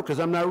I didn't know because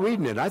I'm not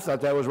reading it. I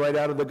thought that was right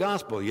out of the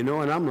gospel, you know,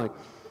 and I'm like,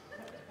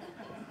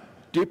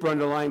 deeper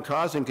underlying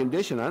cause and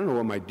condition. I don't know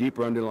what my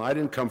deeper underlying, I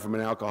didn't come from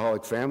an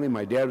alcoholic family.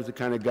 My dad was the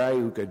kind of guy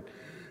who could,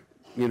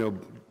 you know,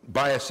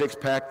 buy a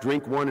six-pack,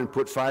 drink one, and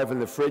put 5 in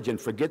the fridge and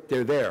forget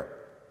they're there.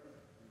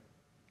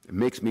 It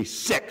makes me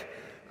sick.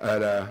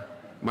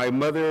 My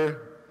mother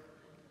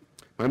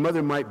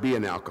might be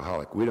an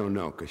alcoholic. We don't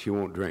know because she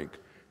won't drink.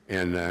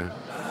 And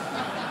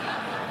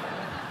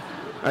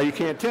you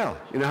can't tell.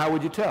 You know, how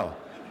would you tell?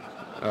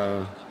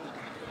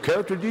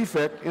 Character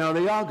defect, you know,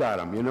 they all got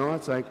them, you know.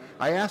 It's like,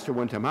 I asked her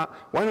one time,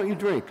 "Why don't you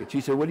drink?" And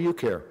she said, "What do you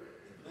care?"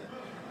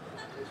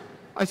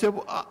 I said,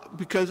 "Well,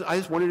 because I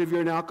just wondered if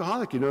you're an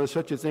alcoholic. You know, there's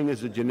such a thing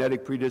as a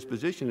genetic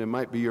predisposition. It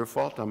might be your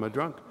fault I'm a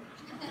drunk."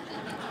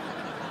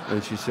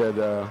 And she said,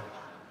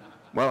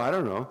 "Well, I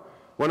don't know.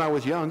 When I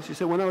was young," she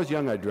said, "when I was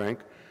young, I drank.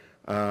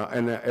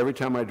 And every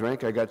time I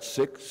drank, I got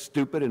sick,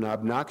 stupid, and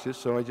obnoxious,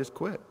 so I just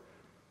quit."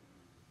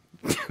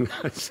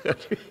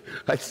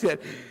 I said,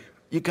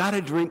 "You got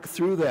to drink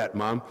through that,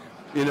 Mom.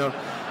 You know."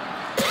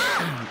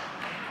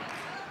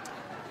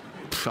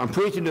 I'm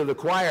preaching to the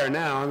choir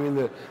now. I mean,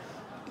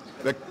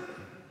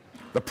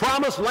 the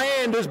promised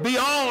land is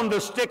beyond the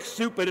stick,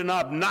 stupid, and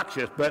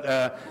obnoxious.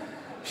 But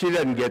she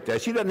doesn't get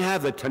that. She doesn't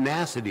have the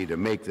tenacity to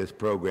make this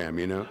program,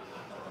 you know.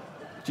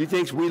 She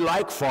thinks we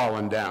like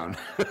falling down.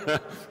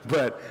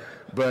 but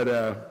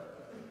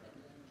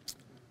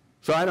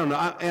so I don't know.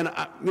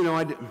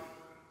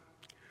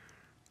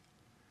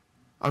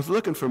 I was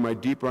looking for my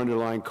deeper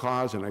underlying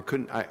cause, and I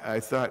couldn't. I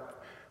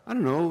thought, I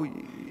don't know.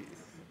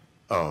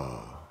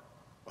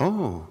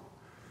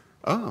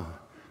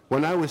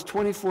 When I was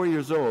 24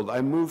 years old,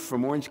 I moved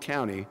from Orange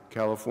County,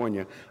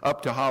 California,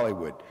 up to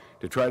Hollywood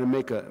to try to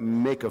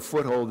make a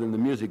foothold in the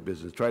music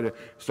business, try to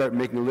start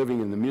making a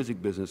living in the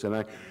music business.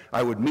 And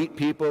I would meet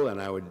people,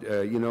 and I would,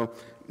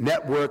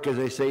 network, as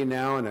they say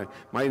now, and I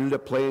might end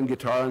up playing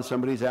guitar on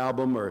somebody's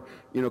album, or,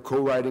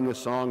 co-writing a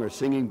song, or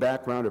singing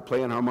background, or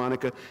playing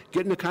harmonica,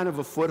 getting a kind of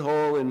a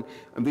foothold in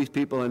these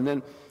people. And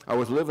then I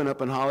was living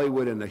up in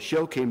Hollywood, and a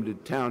show came to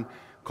town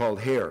called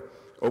Hair,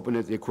 opened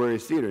at the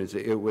Aquarius Theater.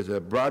 It was a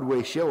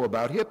Broadway show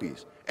about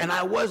hippies, and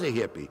I was a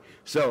hippie.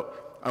 So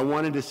I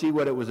wanted to see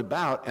what it was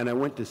about, and I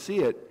went to see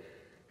it,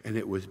 and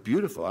it was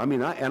beautiful. I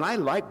mean, I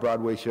like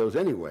Broadway shows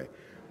anyway,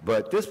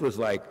 but this was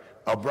like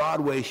a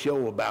Broadway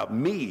show about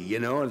me,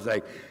 It's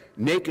like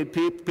naked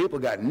people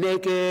got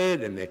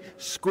naked, and they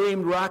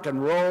screamed rock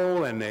and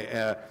roll, and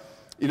they,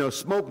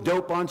 smoked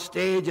dope on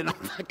stage, and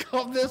I'm like,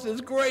 oh, this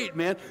is great,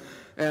 man.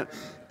 And,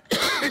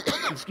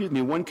 excuse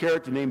me, one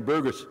character named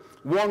Burgess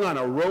swung on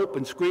a rope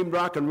and screamed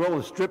rock and roll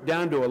and stripped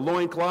down to a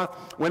loincloth,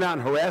 went out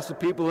and harassed the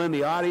people in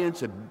the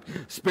audience and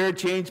spare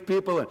change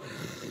people,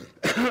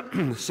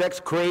 and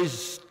sex-crazed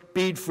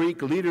speed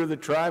freak, leader of the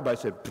tribe. I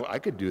said, I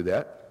could do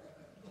that.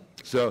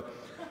 So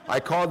I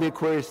called the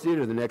Aquarius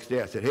Theater the next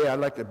day. I said, hey, I'd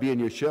like to be in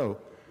your show.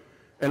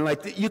 And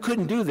you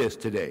couldn't do this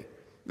today.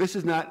 This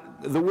is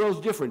not, the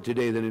world's different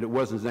today than it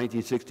was in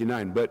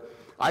 1969. But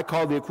I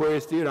called the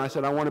Aquarius Theater, and I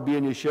said, I want to be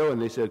in your show.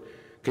 And they said,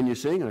 can you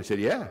sing? And I said,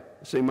 yeah,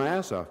 I sing my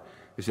ass off.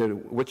 He said,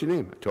 what's your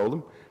name? I told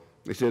him.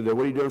 He said, what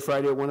are you doing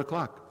Friday at 1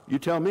 o'clock? You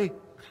tell me.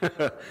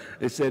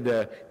 They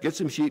said, get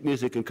some sheet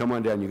music and come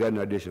on down. You got an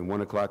audition,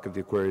 1 o'clock at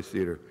the Aquarius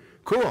Theater.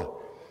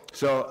 Cool.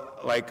 So,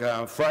 like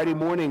Friday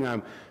morning,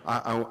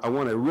 I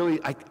want to really,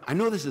 I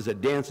know this is a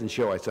dancing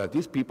show. I thought,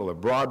 these people are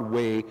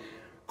Broadway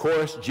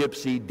chorus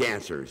gypsy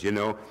dancers, you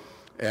know.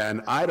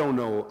 And I don't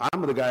know,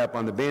 I'm the guy up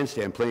on the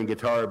bandstand playing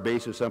guitar or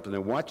bass or something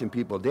and watching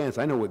people dance.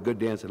 I know what good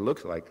dancing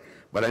looks like,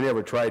 but I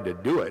never tried to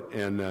do it.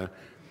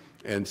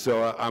 And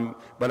so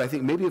but I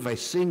think maybe if I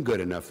sing good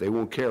enough, they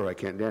won't care I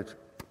can't dance.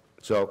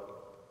 So,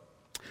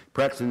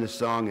 practicing this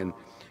song,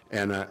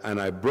 and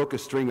I broke a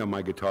string on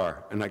my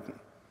guitar. And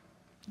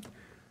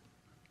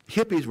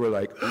hippies were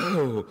like,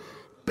 oh,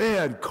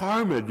 bad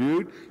karma,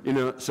 dude. You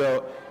know,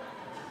 so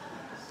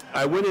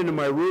I went into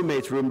my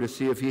roommate's room to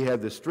see if he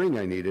had the string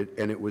I needed,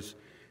 and it was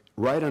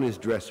right on his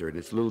dresser, in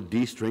its little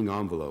D-string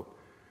envelope.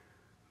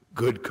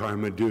 Good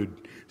karma,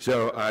 dude.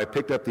 So I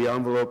picked up the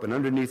envelope, and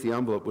underneath the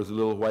envelope was a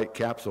little white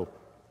capsule,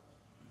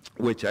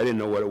 which I didn't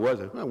know what it was.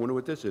 I wonder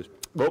what this is.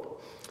 Oh,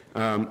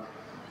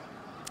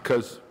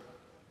 because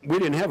we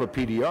didn't have a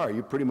PDR.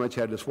 You pretty much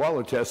had to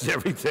swallow test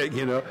everything,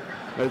 you know.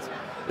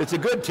 It's a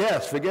good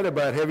test. Forget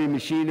about heavy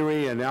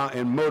machinery and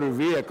motor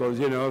vehicles,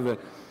 you know.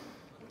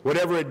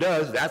 Whatever it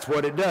does, that's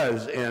what it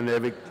does. And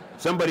if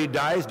somebody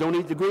dies, don't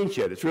eat the green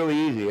shit. It's really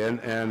easy.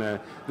 And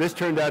this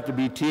turned out to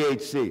be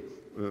THC.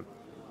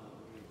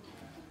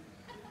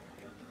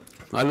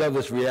 I love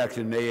this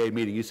reaction in an AA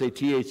meeting. You say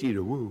THC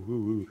to woo, woo,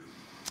 woo.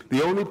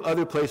 The only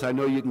other place I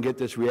know you can get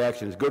this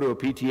reaction is go to a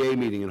PTA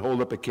meeting and hold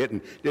up a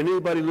kitten. Did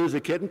anybody lose a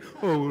kitten?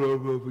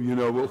 Oh, you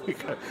know,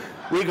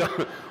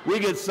 we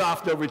get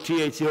soft over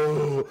THC.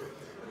 Oh.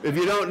 If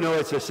you don't know,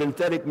 it's a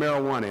synthetic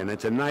marijuana, and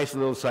it's a nice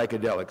little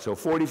psychedelic. So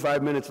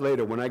 45 minutes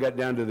later, when I got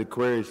down to the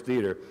Aquarius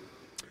Theater,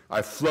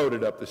 I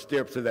floated up the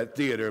steps of that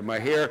theater. My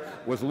hair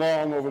was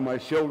long over my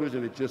shoulders,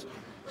 and it just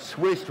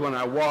swished when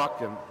I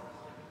walked, and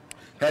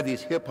had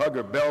these hip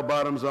hugger bell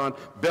bottoms on,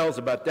 bells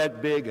about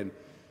that big, and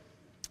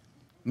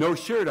no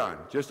shirt on.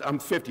 I'm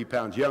 50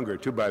 pounds younger,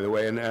 too, by the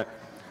way, and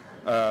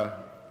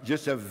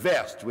just a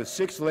vest with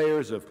 6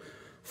 layers of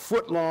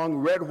foot-long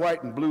red,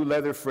 white, and blue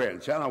leather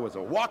fringe. And I was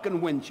a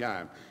walking wind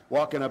chime,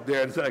 walking up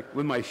there, it's like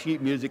with my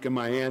sheet music in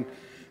my hand,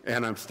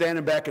 and I'm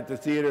standing back at the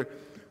theater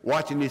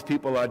watching these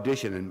people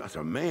audition, and I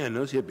said, man,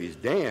 those hippies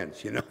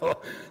dance, you know.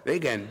 They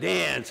can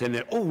dance, and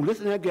then, oh,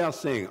 listen to that gal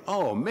sing.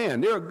 Oh,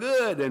 man, they're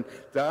good. And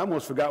I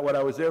almost forgot what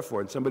I was there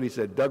for, and somebody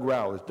said, Doug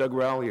Rowell, is Doug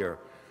Rowell here?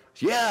 I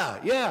said,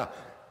 yeah.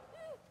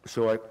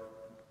 So I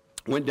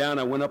went down,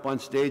 I went up on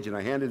stage, and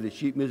I handed the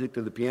sheet music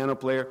to the piano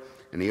player,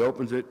 and he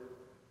opens it.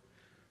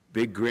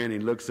 Big grin, he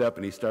looks up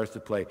and he starts to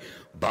play.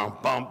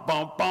 Bump, bump,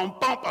 bump, bump,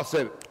 bump. I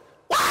said,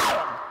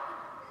 wow,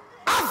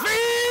 I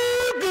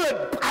feel good.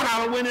 And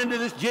I went into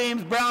this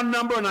James Brown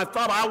number and I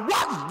thought I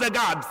was the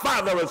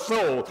godfather of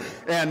soul.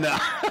 And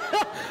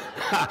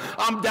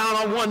I'm down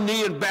on one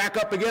knee and back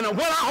up again. And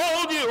when I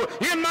hold you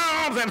in my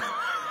arms,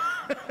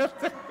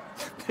 and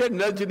they're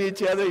nudging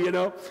each other, you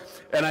know.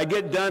 And I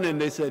get done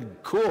and they said,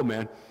 cool,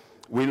 man,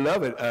 we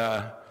love it.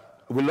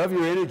 We love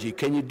your energy.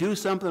 Can you do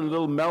something a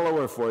little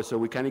mellower for us so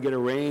we kind of get a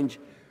range?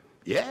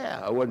 Yeah,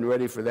 I wasn't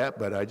ready for that,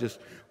 but I just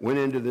went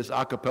into this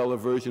a cappella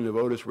version of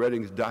Otis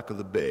Redding's Dock of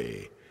the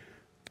Bay.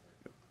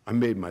 I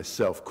made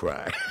myself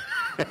cry.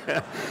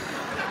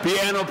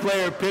 Piano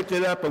player picked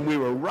it up, and we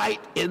were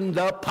right in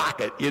the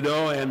pocket, you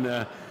know, and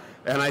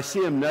I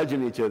see them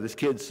nudging each other. This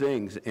kid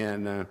sings,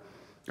 and I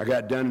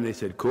got done, and they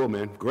said, cool,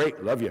 man,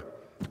 great, love you.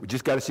 We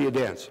just got to see you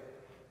dance.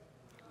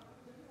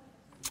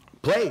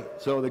 Play.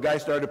 So the guy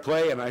started to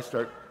play, and I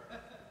start,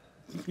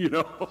 you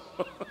know,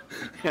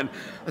 and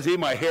I see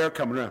my hair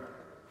coming around.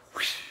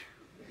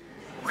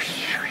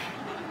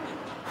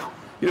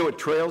 You know what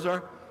trails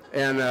are?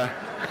 And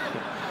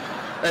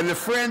the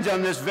fringe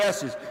on this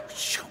vest is,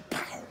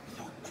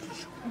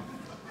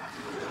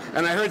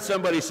 and I heard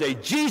somebody say,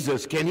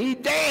 Jesus, can he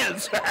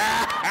dance?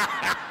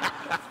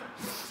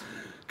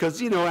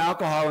 Because, you know,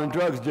 alcohol and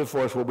drugs did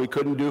for us what we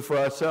couldn't do for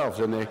ourselves,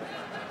 and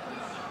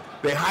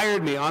they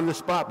hired me on the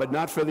spot, but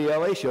not for the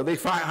LA show. They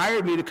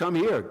hired me to come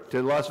here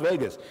to Las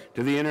Vegas,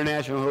 to the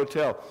International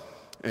Hotel.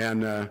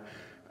 And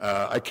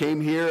I came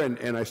here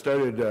and I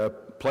started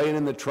playing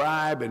in the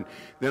Tribe, and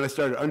then I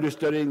started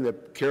understudying the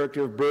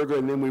character of Berger,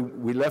 and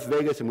then we left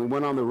Vegas and we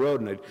went on the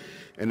road,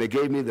 and they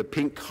gave me the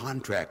pink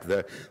contract.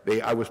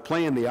 I was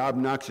playing the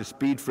obnoxious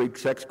speed freak,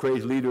 sex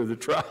crazed leader of the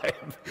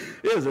Tribe.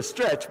 It was a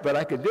stretch, but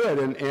I could do it.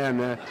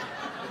 And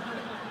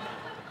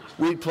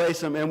we'd play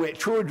some, and we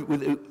toured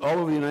with all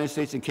over the United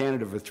States and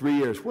Canada for 3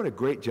 years. What a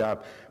great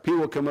job.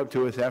 People would come up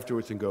to us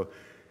afterwards and go,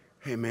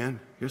 hey, man,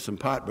 here's some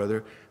pot,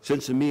 brother.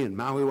 Send some me and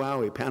Maui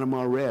Wowie,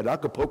 Panama Red,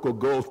 Acapulco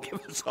Gold.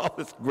 Give us all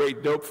this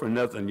great dope for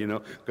nothing, you know,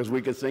 because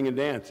we could sing and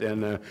dance.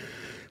 And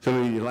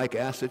some of you like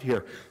acid?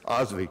 Here,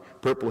 Ozzy,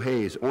 Purple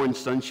Haze, Orange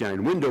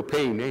Sunshine, Window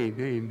Pane,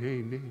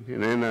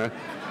 and then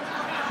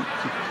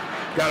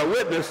got a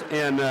witness,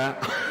 and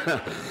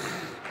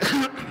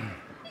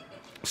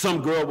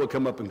some girl would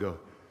come up and go,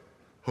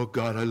 oh,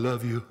 God, I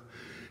love you.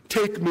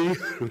 take me.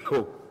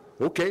 Oh,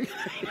 okay.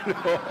 You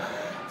know?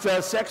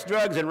 So sex,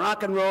 drugs, and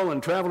rock and roll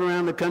and traveling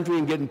around the country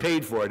and getting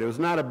paid for it. It was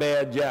not a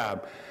bad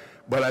job.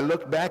 But I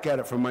looked back at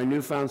it from my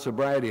newfound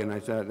sobriety, and I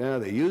thought, no,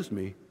 they used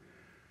me.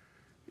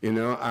 You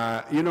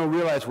don't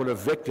realize what a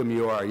victim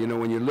you are,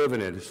 when you live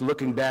in it. It's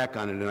looking back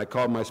on it. And I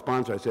called my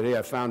sponsor. I said, hey,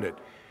 I found it.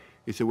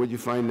 He said, what'd you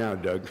find now,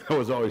 Doug? I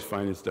was always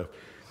finding stuff.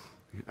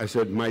 I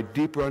said, my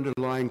deeper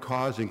underlying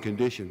cause and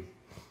condition.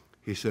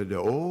 He said,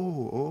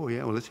 oh,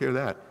 yeah, well, let's hear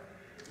that.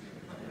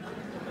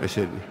 I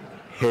said,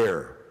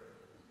 hair.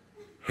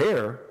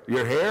 Hair?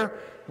 Your hair?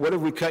 What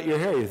if we cut your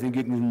hair? You think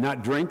you can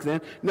not drink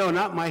then? No,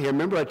 not my hair.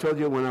 Remember I told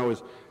you when I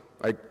was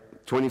like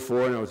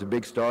 24 and I was a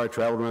big star, I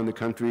traveled around the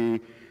country.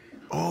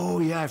 Oh,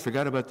 yeah, I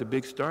forgot about the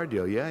big star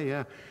deal.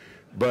 Yeah.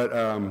 But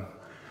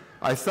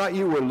I thought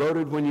you were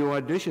loaded when you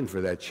auditioned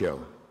for that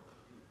show.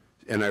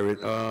 And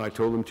I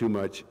told him too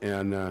much.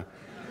 And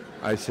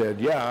I said,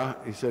 yeah.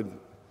 He said,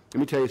 let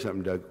me tell you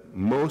something, Doug.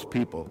 Most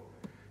people,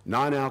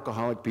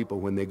 non-alcoholic people,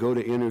 when they go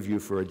to interview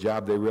for a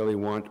job they really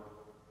want,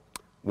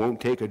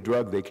 won't take a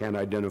drug they can't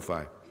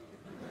identify.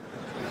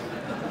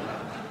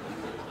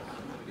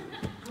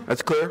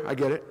 That's clear, I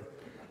get it.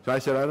 So I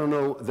said, I don't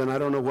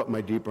know what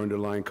my deeper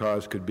underlying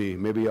cause could be.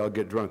 Maybe I'll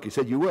get drunk. He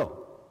said, you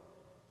will.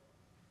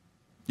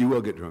 You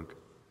will get drunk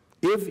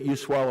if you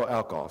swallow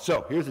alcohol.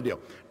 So here's the deal.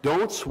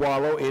 Don't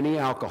swallow any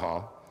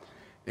alcohol,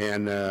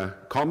 and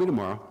call me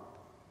tomorrow.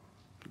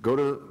 Go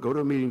to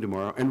a meeting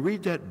tomorrow and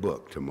read that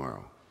book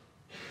tomorrow.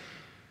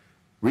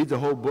 Read the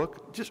whole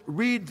book. Just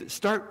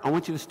I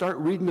want you to start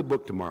reading the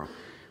book tomorrow.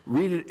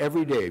 Read it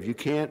every day. If you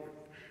can't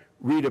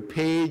read a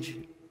page,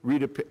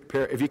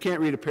 if you can't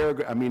read a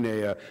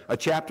paragraph, a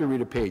chapter,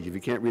 read a page. If you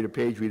can't read a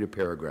page, read a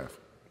paragraph.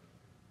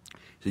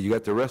 So you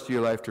got the rest of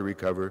your life to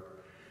recover,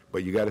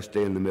 but you got to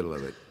stay in the middle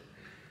of it.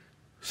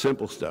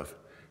 Simple stuff.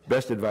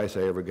 Best advice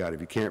I ever got.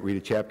 If you can't read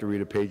a chapter,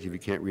 read a page. If you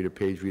can't read a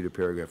page, read a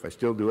paragraph. I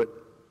still do it.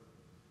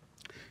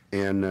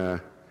 And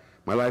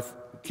my life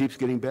keeps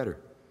getting better.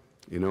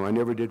 I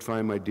never did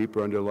find my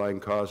deeper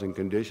underlying cause and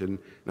condition.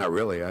 Not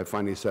really. I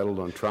finally settled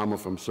on trauma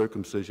from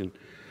circumcision.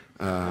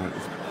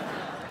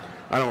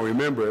 I don't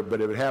remember it, but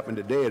if it happened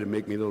today, it'd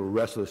make me a little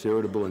restless,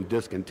 irritable, and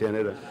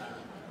discontented.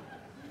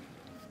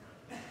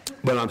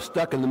 But I'm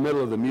stuck in the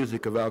middle of the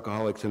music of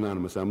Alcoholics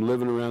Anonymous. I'm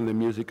living around the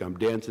music. I'm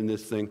dancing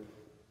this thing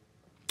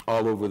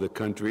all over the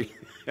country.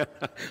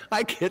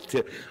 I get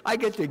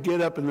to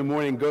get up in the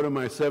morning, go to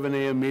my 7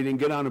 a.m. meeting,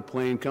 get on a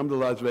plane, come to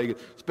Las Vegas,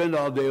 spend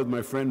all day with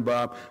my friend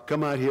Bob,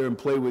 come out here and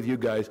play with you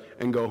guys,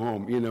 and go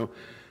home.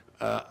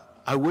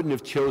 I wouldn't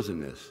have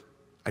chosen this.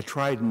 I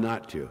tried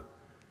not to,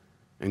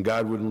 and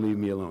God wouldn't leave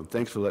me alone.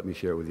 Thanks for letting me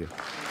share with you.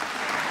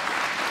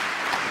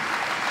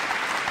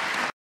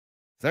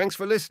 Thanks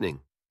for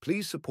listening.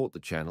 Please support the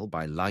channel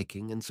by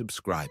liking and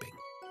subscribing.